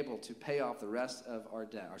 we would be able to pay off the rest of our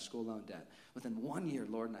debt, our school loan debt. Within 1 year,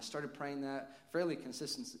 Lord, and I started praying that fairly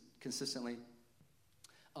consistently.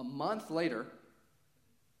 A month later,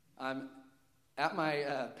 I'm at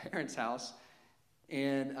my parents' house,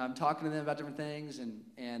 and I'm talking to them about different things,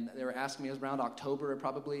 and they were asking me, it was around October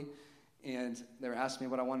probably, And they were asking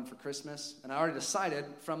me what I wanted for Christmas. And I already decided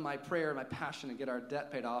from my prayer, my passion to get our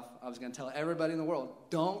debt paid off, I was going to tell everybody in the world,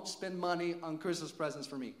 don't spend money on Christmas presents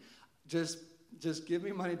for me. Just give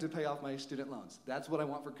me money to pay off my student loans. That's what I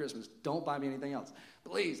want for Christmas. Don't buy me anything else.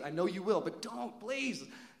 Please, I know you will, but don't, please.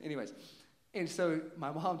 Anyways, and so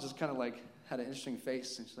my mom just kind of like had an interesting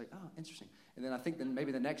face, and she's like, oh, interesting. And then I think then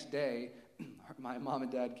maybe the next day, my mom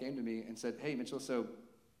and dad came to me and said, hey, Mitchell, so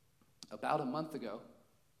about a month ago,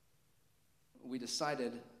 we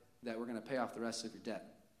decided that we're going to pay off the rest of your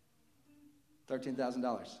debt.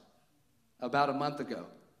 $13,000. About a month ago,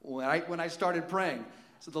 when I started praying.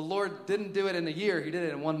 So the Lord didn't do it in a year, he did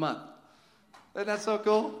it in 1 month. Isn't that so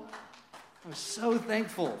cool? I was so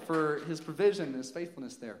thankful for his provision and his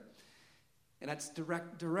faithfulness there. And that's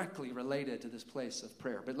directly related to this place of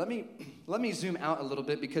prayer. But let me zoom out a little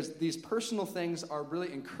bit, because these personal things are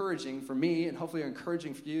really encouraging for me, and hopefully are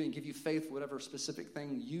encouraging for you and give you faith for whatever specific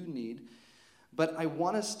thing you need. But I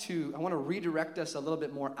want to redirect us a little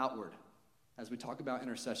bit more outward as we talk about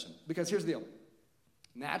intercession. Because here's the deal.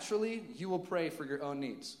 Naturally, you will pray for your own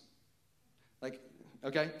needs.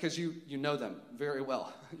 Okay? Because you know them very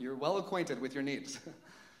well. You're well acquainted with your needs.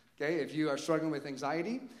 Okay? If you are struggling with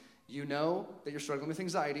anxiety, you know that you're struggling with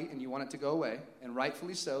anxiety and you want it to go away. And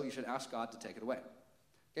rightfully so, you should ask God to take it away.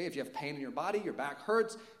 Okay? If you have pain in your body, your back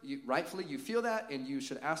hurts, rightfully you feel that, and you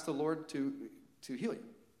should ask the Lord to heal you.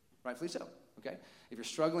 Rightfully so. Okay? If you're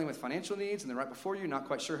struggling with financial needs and they're right before you, not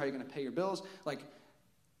quite sure how you're going to pay your bills,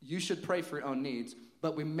 you should pray for your own needs.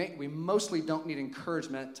 But we mostly don't need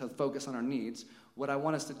encouragement to focus on our needs. What I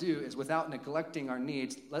want us to do is, without neglecting our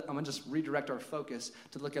needs, I'm going to just redirect our focus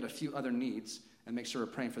to look at a few other needs and make sure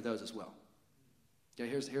we're praying for those as well. Okay,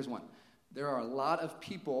 here's one. There are a lot of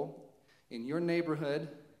people in your neighborhood,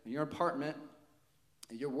 in your apartment,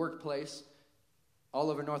 in your workplace, all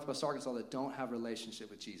over Northwest Arkansas that don't have a relationship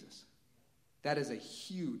with Jesus. That is a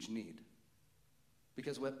huge need.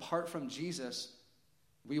 Because apart from Jesus,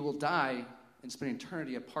 we will die and spend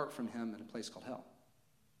eternity apart from him in a place called hell.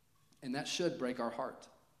 And that should break our heart.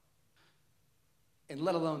 And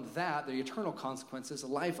let alone that, the eternal consequences,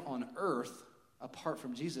 life on earth apart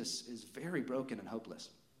from Jesus is very broken and hopeless.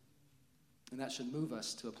 And that should move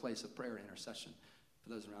us to a place of prayer and intercession for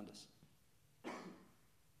those around us.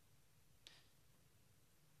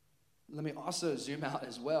 Let me also zoom out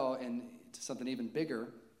as well into something even bigger,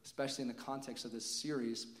 especially in the context of this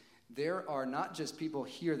series. There are not just people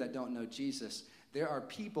here that don't know Jesus. There are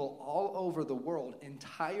people all over the world,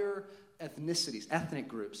 entire ethnicities, ethnic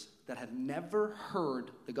groups, that have never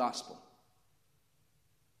heard the gospel.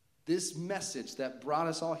 This message that brought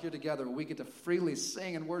us all here together, where we get to freely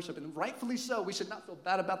sing and worship, and rightfully so, we should not feel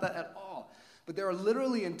bad about that at all. But there are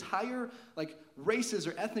literally entire races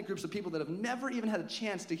or ethnic groups of people that have never even had a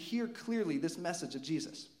chance to hear clearly this message of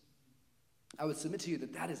Jesus. I would submit to you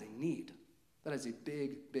that is a need. That is a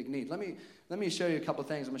big, big need. Let me show you a couple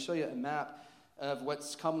things. I'm going to show you a map of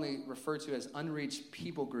what's commonly referred to as unreached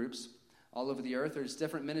people groups all over the earth. There's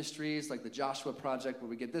different ministries like the Joshua Project, where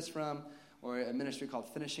we get this from, or a ministry called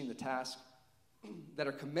Finishing the Task, that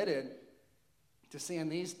are committed to seeing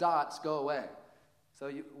these dots go away. So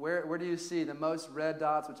where do you see the most red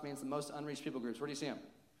dots, which means the most unreached people groups? Where do you see them?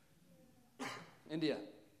 India,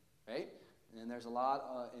 right? And there's a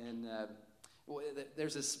lot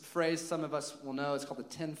there's this phrase some of us will know. It's called the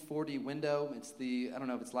 1040 window. It's I don't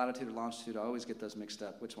know if it's latitude or longitude. I always get those mixed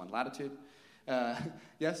up. Which one? Latitude?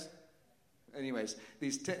 Yes? Anyways,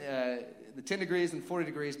 the 10 degrees and 40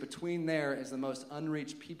 degrees, between there is the most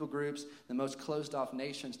unreached people groups, the most closed off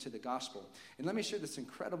nations to the gospel. And let me share this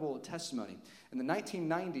incredible testimony. In the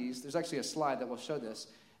 1990s, there's actually a slide that will show this.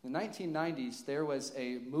 In the 1990s, there was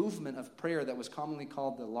a movement of prayer that was commonly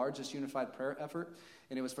called the largest unified prayer effort.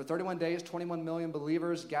 And it was for 31 days, 21 million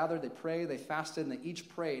believers gathered, they prayed, they fasted, and they each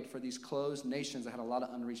prayed for these closed nations that had a lot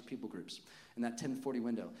of unreached people groups in that 1040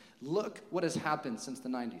 window. Look what has happened since the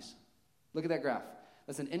 90s. Look at that graph.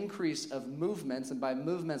 That's an increase of movements, and by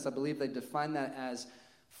movements, I believe they define that as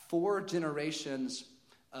 4 generations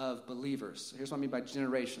of believers. Here's what I mean by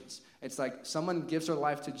generations. It's like someone gives their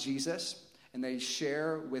life to Jesus, and they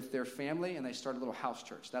share with their family, and they start a little house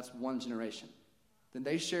church. That's one generation. Then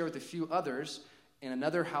they share with a few others, and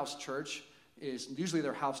another house church is usually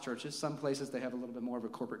their house churches. Some places they have a little bit more of a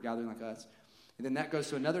corporate gathering like us. And then that goes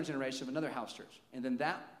to another generation of another house church. And then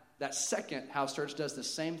that second house church does the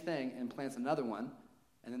same thing and plants another one.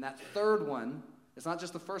 And then that third one, it's not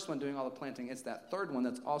just the first one doing all the planting, it's that third one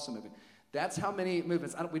that's also moving. That's how many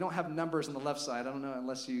movements. We don't have numbers on the left side. I don't know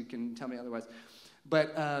unless you can tell me otherwise.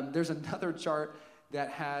 But there's another chart that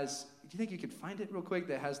has, do you think you could find it real quick,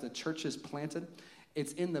 that has the churches planted?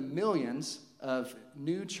 It's in the millions of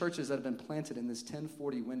new churches that have been planted in this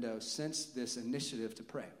 1040 window since this initiative to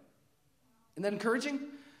pray. Isn't that encouraging?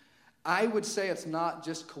 I would say it's not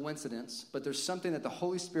just coincidence, but there's something that the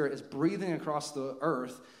Holy Spirit is breathing across the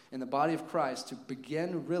earth in the body of Christ to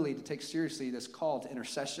begin really to take seriously this call to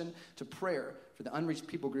intercession, to prayer for the unreached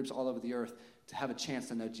people groups all over the earth to have a chance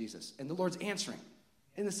to know Jesus. And the Lord's answering.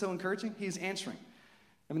 Isn't this so encouraging? He's answering.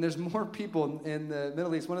 I mean, there's more people in the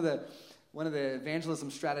Middle East. One of the evangelism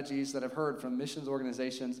strategies that I've heard from missions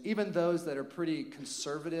organizations, even those that are pretty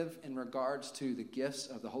conservative in regards to the gifts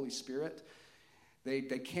of the Holy Spirit, they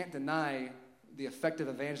can't deny the effective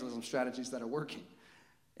evangelism strategies that are working.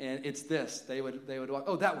 And it's this. They would walk,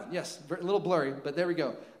 oh, that one, yes, a little blurry, but there we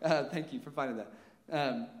go. Thank you for finding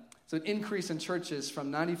that. So an increase in churches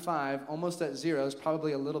from 95, almost at zero, is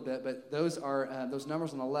probably a little bit, but those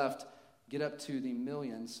numbers on the left get up to the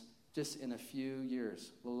millions just in a few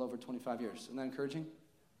years, a little over 25 years. Isn't that encouraging?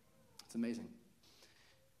 It's amazing.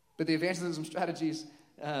 But the evangelism strategies,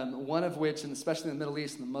 one of which, and especially in the Middle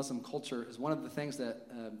East and the Muslim culture, is one of the things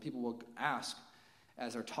that people will ask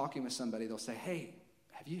as they're talking with somebody. They'll say, hey,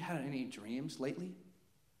 have you had any dreams lately?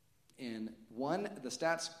 And the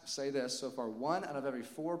stats say this so far, 1 out of every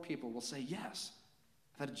 4 people will say, yes,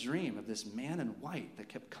 I've had a dream of this man in white that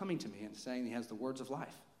kept coming to me and saying he has the words of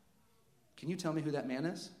life. Can you tell me who that man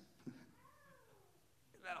is?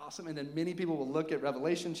 Isn't that awesome? And then many people will look at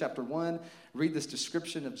Revelation chapter 1, read this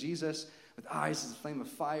description of Jesus with eyes as a flame of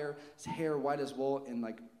fire, his hair white as wool, and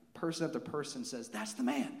like person after person says, that's the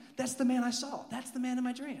man. That's the man I saw. That's the man in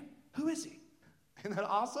my dream. Who is he? Isn't that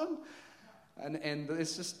awesome? And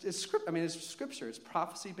it's scripture. It's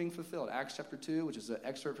prophecy being fulfilled. Acts chapter 2, which is an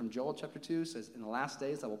excerpt from Joel chapter 2, says, in the last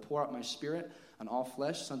days I will pour out my spirit on all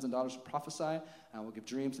flesh. Sons and daughters will prophesy. And I will give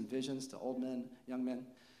dreams and visions to old men, young men.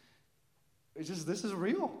 This is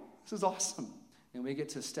real. This is awesome. And we get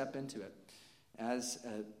to step into it as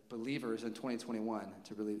believers in 2021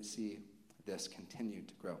 to really see this continue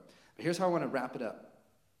to grow. But here's how I want to wrap it up.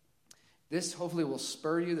 This hopefully will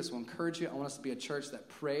spur you. This will encourage you. I want us to be a church that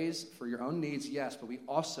prays for your own needs, yes, but we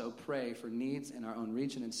also pray for needs in our own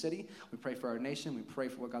region and city. We pray for our nation. We pray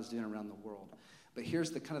for what God's doing around the world. But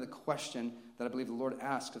here's the question that I believe the Lord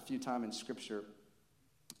asks a few times in Scripture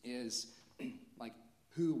is, like,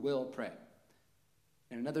 who will pray?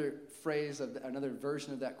 And another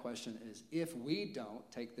version of that question is, if we don't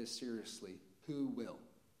take this seriously, who will?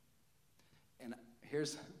 And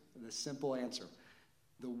here's the simple answer.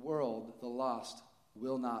 The world, the lost,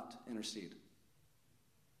 will not intercede.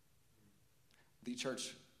 The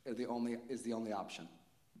church is the only option,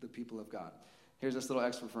 the people of God. Here's this little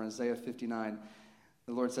excerpt from Isaiah 59.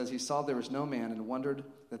 The Lord says, he saw there was no man and wondered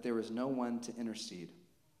that there was no one to intercede.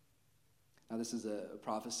 Now, this is a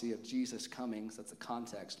prophecy of Jesus coming, so that's the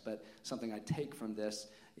context, but something I take from this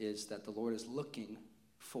is that the Lord is looking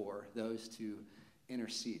for those to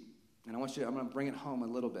intercede. And I'm going to bring it home a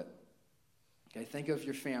little bit. Okay, think of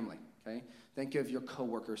your family, okay? Think of your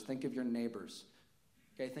coworkers. Think of your neighbors.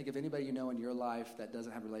 Okay, think of anybody you know in your life that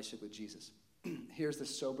doesn't have a relationship with Jesus. Here's the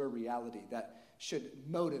sober reality that should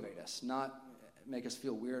motivate us, not make us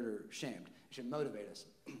feel weird or shamed. It should motivate us.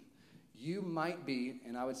 You might be,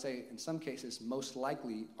 and I would say in some cases, most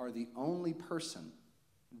likely are the only person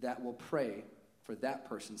that will pray for that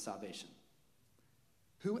person's salvation.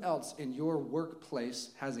 Who else in your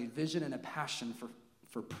workplace has a vision and a passion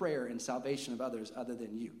for prayer and salvation of others other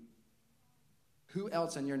than you? Who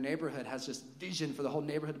else in your neighborhood has just vision for the whole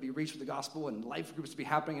neighborhood to be reached with the gospel and life groups to be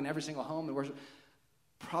happening in every single home and worship?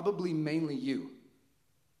 Probably mainly you.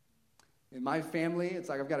 In my family, it's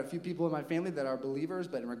like I've got a few people in my family that are believers,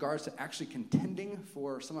 but in regards to actually contending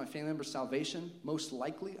for some of my family members' salvation, most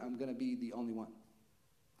likely I'm going to be the only one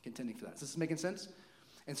contending for that. Is this making sense?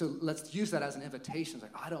 And so let's use that as an invitation. It's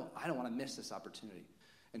like, I don't want to miss this opportunity.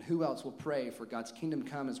 And who else will pray for God's kingdom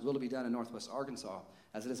come, His will to be done in Northwest Arkansas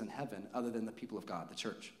as it is in heaven, other than the people of God, the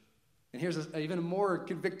church? And here's even a more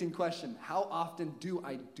convicting question. How often do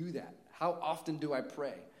I do that? How often do I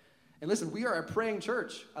pray? And listen, we are a praying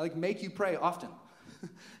church. I make you pray often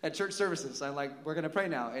at church services. I'm like, we're going to pray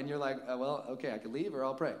now. And you're like, well, okay, I can leave or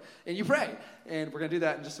I'll pray. And you pray. And we're going to do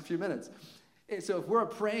that in just a few minutes. And so if we're a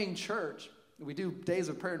praying church, we do days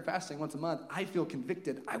of prayer and fasting once a month, I feel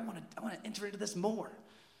convicted. I want to enter into this more.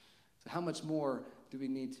 So how much more do we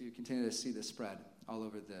need to continue to see this spread all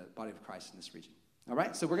over the body of Christ in this region? All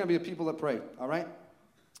right? So we're going to be a people that pray. All right?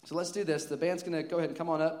 So let's do this. The band's going to go ahead and come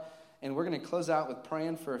on up. And we're going to close out with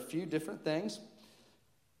praying for a few different things.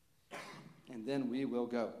 And then we will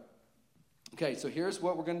go. Okay, so here's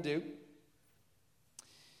what we're going to do.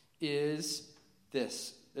 Is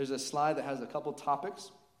this. There's a slide that has a couple topics.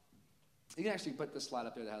 You can actually put the slide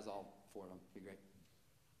up there that has all 4 of them. It'd be great.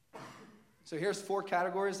 So here's 4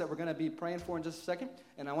 categories that we're going to be praying for in just a second.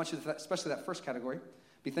 And I want you to, especially that first category,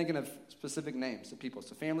 be thinking of specific names of people.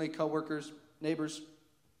 So family, coworkers, neighbors.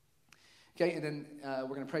 Okay, and then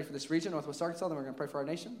we're going to pray for this region, Northwest Arkansas. Then we're going to pray for our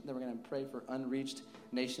nation. Then we're going to pray for unreached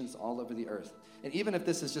nations all over the earth. And even if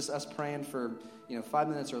this is just us praying for 5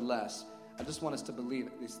 minutes or less, I just want us to believe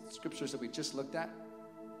these scriptures that we just looked at,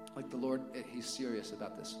 like the Lord, he's serious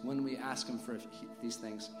about this. When we ask him for these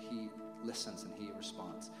things, he listens and he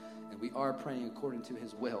responds. And we are praying according to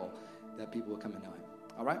his will that people will come and know him.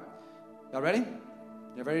 All right? Y'all ready?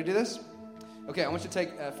 You ready to do this? Okay, I want you to take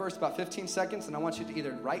first about 15 seconds, and I want you to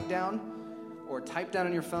either write down or type down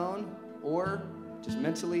on your phone or just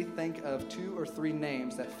mentally think of 2 or 3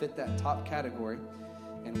 names that fit that top category.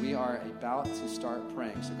 And we are about to start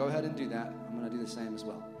praying. So go ahead and do that. I'm going to do the same as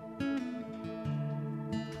well.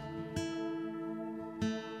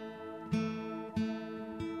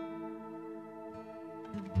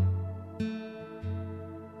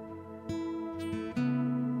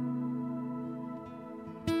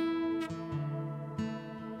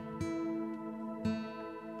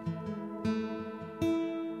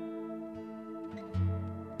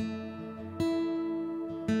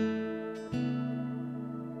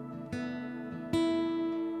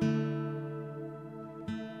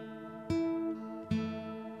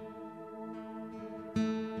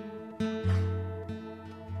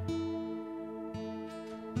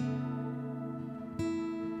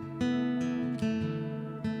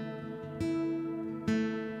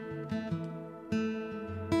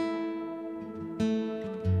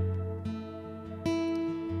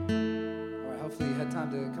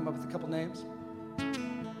 To come up with a couple names.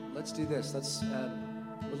 Let's do this.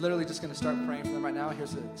 We're literally just going to start praying for them right now.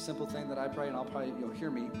 Here's a simple thing that I pray, and you'll hear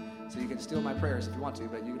me, so you can steal my prayers if you want to,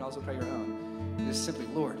 but you can also pray your own. Just simply,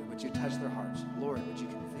 Lord, would you touch their hearts? Lord, would you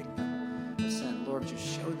convict them of sin? Lord, would you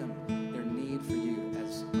show them their need for you?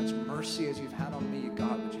 As much mercy as you've had on me,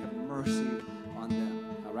 God, would you have mercy on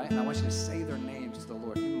them? All right? And I want you to say their names to the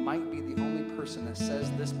Lord. You might be the only person that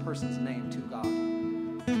says this person's name to God.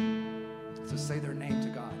 So say their name to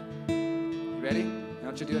God. You ready? I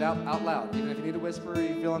want you to do it out loud. Even if you need to whisper or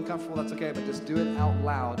you feel uncomfortable, that's okay. But just do it out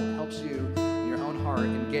loud. It helps you in your own heart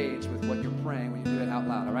engage with what you're praying when you do it out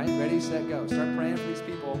loud. All right? Ready, set, go. Start praying for these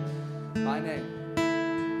people by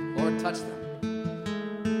name. Lord, touch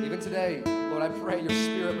them. Even today, Lord, I pray your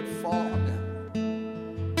spirit would fall on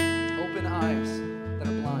them. Open eyes that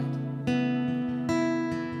are blind.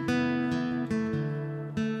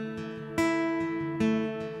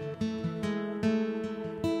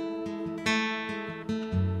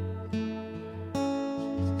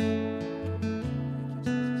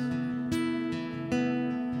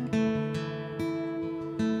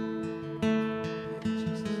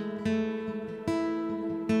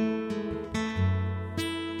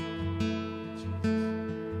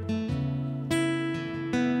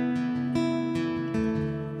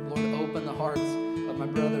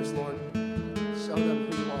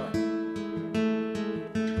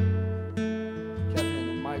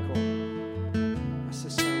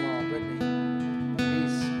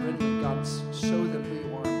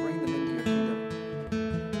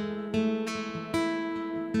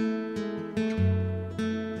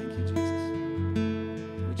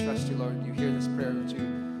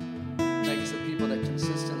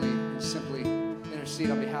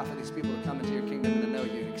 On behalf of these people to come into your kingdom and to know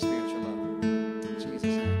you and experience your love. In Jesus'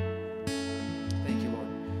 name. Thank you, Lord.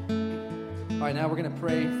 All right, now we're going to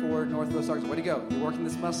pray for Northwest Arkansas. Way to go. You're working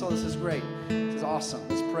this muscle. This is great. This is awesome.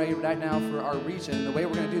 Let's pray right now for our region. The way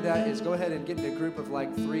we're going to do that is go ahead and get into a group of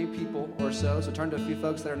like 3 people or so. So turn to a few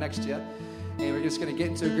folks that are next to you. And we're just going to get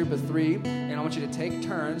into a group of 3. And I want you to take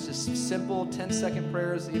turns, just simple 10-second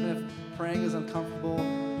prayers, even if praying is uncomfortable.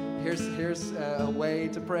 Here's a way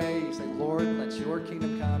to pray. You say, Lord, let your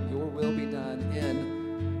kingdom come, your will be done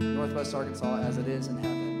in Northwest Arkansas as it is in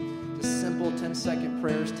heaven. Just simple 10-second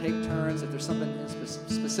prayers. Take turns. If there's something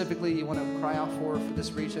specifically you want to cry out for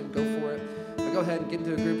this region, go for it. But go ahead and get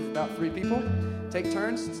into a group of about 3 people. Take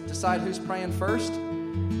turns. Decide who's praying first.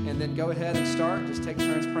 And then go ahead and start. Just take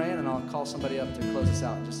turns praying, and I'll call somebody up to close us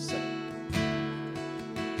out in just a second.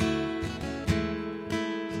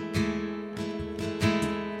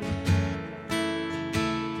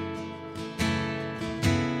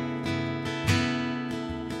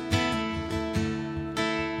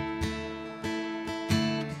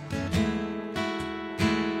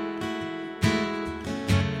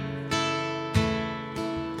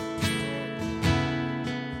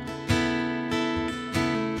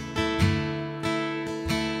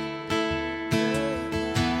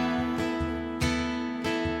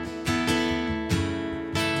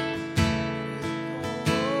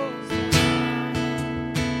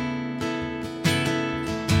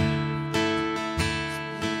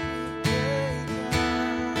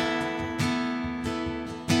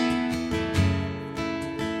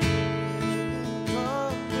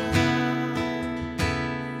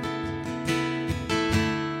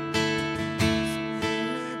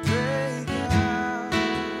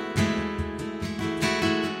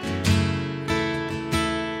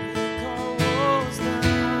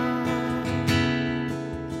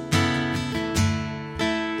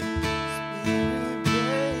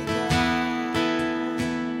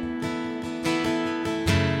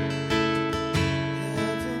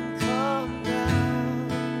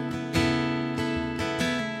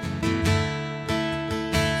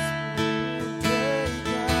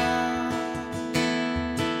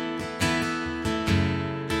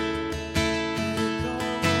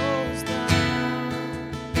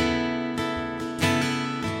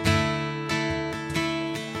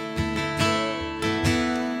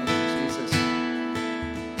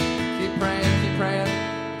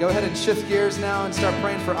 go ahead and shift gears now and start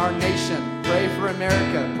praying for our nation. Pray for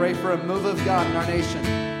America. Pray for a move of God in our nation.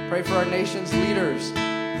 Pray for our nation's leaders.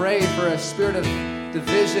 Pray for a spirit of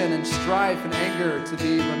division and strife and anger to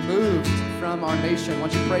be removed from our nation. Why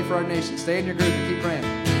don't you pray for our nation? Stay in your group and keep praying.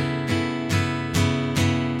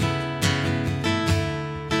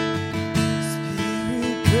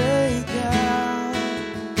 Spirit, break out.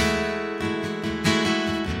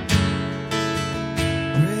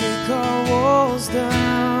 Break our walls down.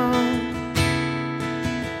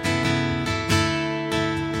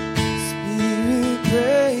 Spirit,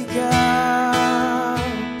 break out.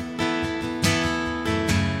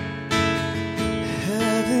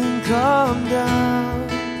 Heaven, come down.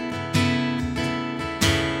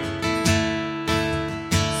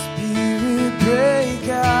 Spirit, break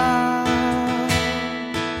out.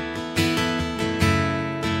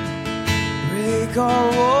 Break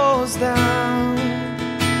our walls down.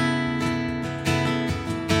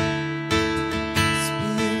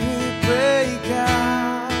 Spirit, break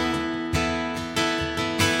out.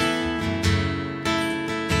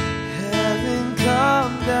 Heaven,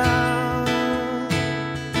 come down.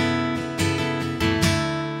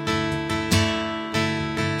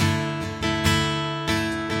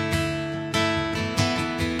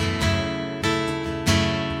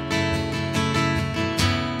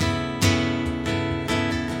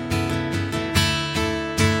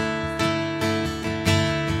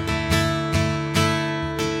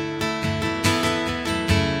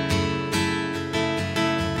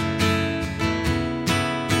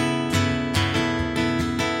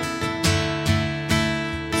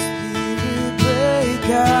 Spirit, break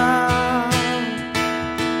out.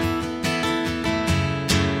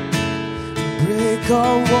 Break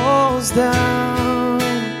our walls down.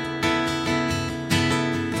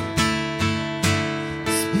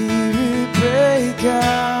 Spirit, break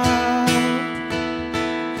out.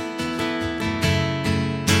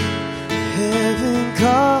 Heaven,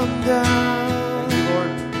 come down. Thank you,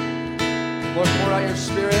 Lord. Lord, pour out your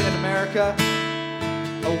spirit in America.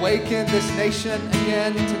 Awaken this nation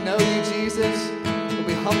again to know you, Jesus. That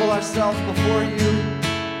we humble ourselves before you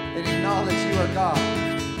and acknowledge you are God.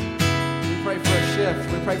 We pray for a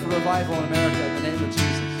shift. We pray for revival in America in the name of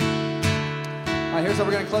Jesus. All right, here's how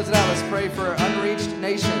we're going to close it out. Let's pray for unreached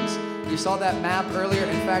nations. You saw that map earlier.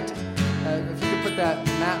 In fact, if you could put that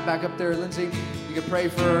map back up there, Lindsay, you can pray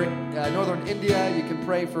for northern India. You can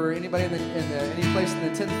pray for anybody any place in the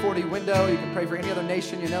 1040 window. You can pray for any other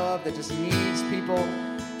nation you know of that just needs people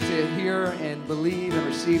to hear and believe and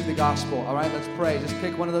receive the gospel. All right, let's pray. Just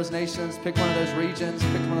pick one of those nations, pick one of those regions,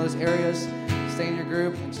 pick one of those areas, stay in your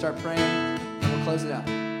group and start praying, and we'll close it out.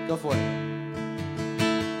 Go for it.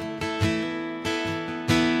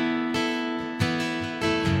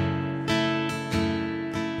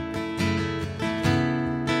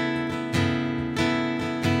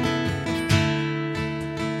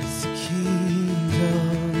 Is the kingdom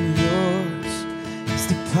yours? Is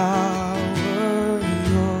the power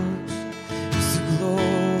yours? Is the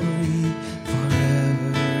glory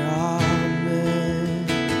forever? Amen.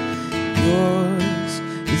 Yours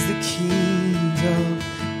is the kingdom.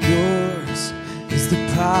 Yours is the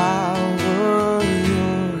power.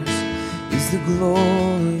 Yours is the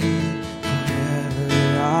glory forever.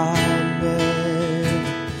 Amen.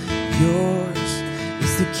 Yours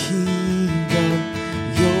is the kingdom.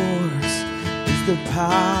 Yours is the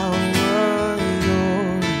power.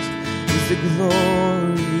 Yours is the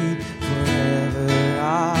glory forever.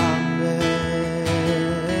 Amen.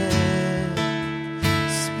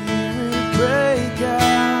 Spirit, break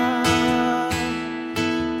out.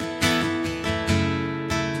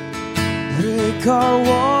 Break our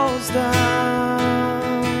walls down.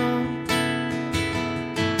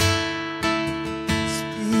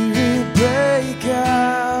 Spirit, break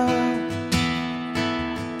out.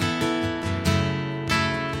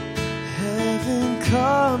 Heaven,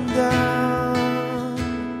 come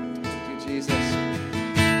down. Thank you, Jesus.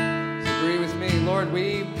 Just agree with me. Lord,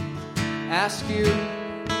 we ask you,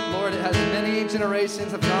 Lord, it has many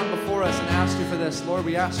generations have gone before us and asked you for this. Lord,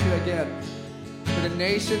 we ask you again. For the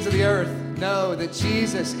nations of the earth know that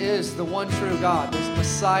Jesus is the one true God, this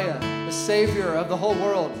Messiah, the Savior of the whole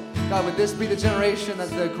world. God, would this be the generation that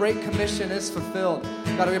the Great Commission is fulfilled?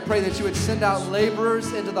 God, we pray that you would send out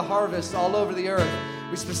laborers into the harvest all over the earth.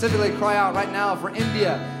 We specifically cry out right now for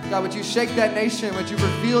India. God, would you shake that nation? Would you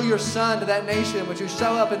reveal your Son to that nation? Would you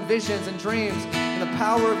show up in visions and dreams, and the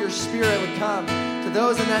power of your Spirit would come to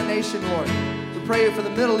those in that nation, Lord? We pray for the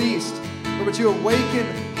Middle East. Lord, would you awaken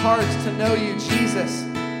hearts to know you, Jesus,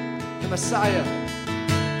 the Messiah?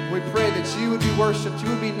 We pray that you would be worshiped, you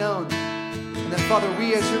would be known, and And that, Father,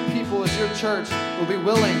 we as your people, as your church, will be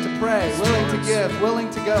willing to pray, willing to give, willing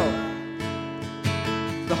to go.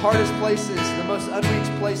 The hardest places, the most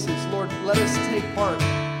unreached places, Lord, let us take part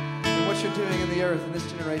in what you're doing in the earth in this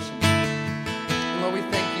generation. And Lord, we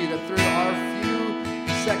thank you that through our few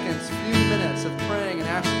seconds, few minutes of praying and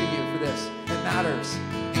asking you for this, it matters.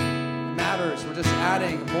 It matters. We're just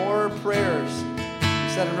adding more prayers. You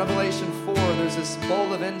said in Revelation 4, there's this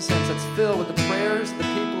bowl of incense that's filled with the prayers of the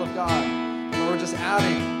people of God. And Lord, we're just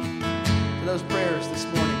adding to those prayers this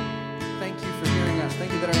morning. Thank you for hearing us.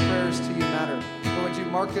 Thank you that our prayers to you matter. Lord, would you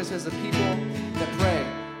mark us as a people that pray,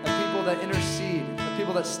 a people that intercede, a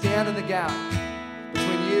people that stand in the gap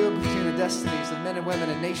between you and between the destinies of men and women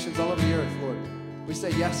and nations all over the earth, Lord. We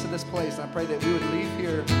say yes to this place, and I pray that we would leave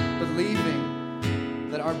here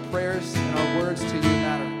believing that our prayers and our words to you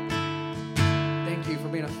matter. Thank you for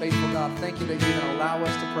being a faithful God. Thank you that you even allow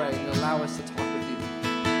us to pray and allow us to talk with you.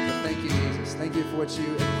 So thank you, Jesus. Thank you for what you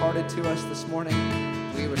imparted to us this morning.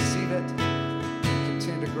 We receive it and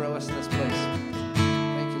continue to grow us in this place.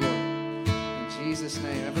 Thank you, Lord. In Jesus'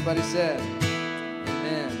 name. Everybody said,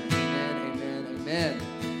 amen, amen, amen,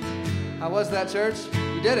 amen. How was that, church?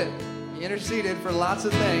 You did it. You interceded for lots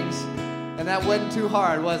of things, and that wasn't too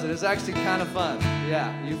hard, was it? It's actually kind of fun.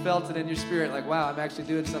 Yeah, you felt it in your spirit, like, wow, I'm actually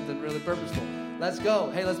doing something really purposeful. Let's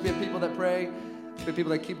go. Hey, let's be a people that pray. Let's be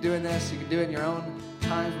people that keep doing this. You can do it in your own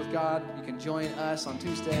times with God. You can join us on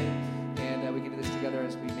Tuesday, and we can do this together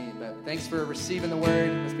as we meet. But thanks for receiving the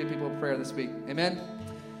word. Let's be people of prayer this week. Amen?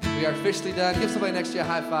 We are officially done. Give somebody next to you a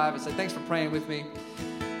high five and say, thanks for praying with me.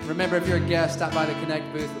 Remember, if you're a guest, stop by the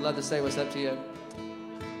Connect booth. We'd love to say what's up to you.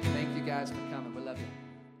 Thank you guys for coming. We love you.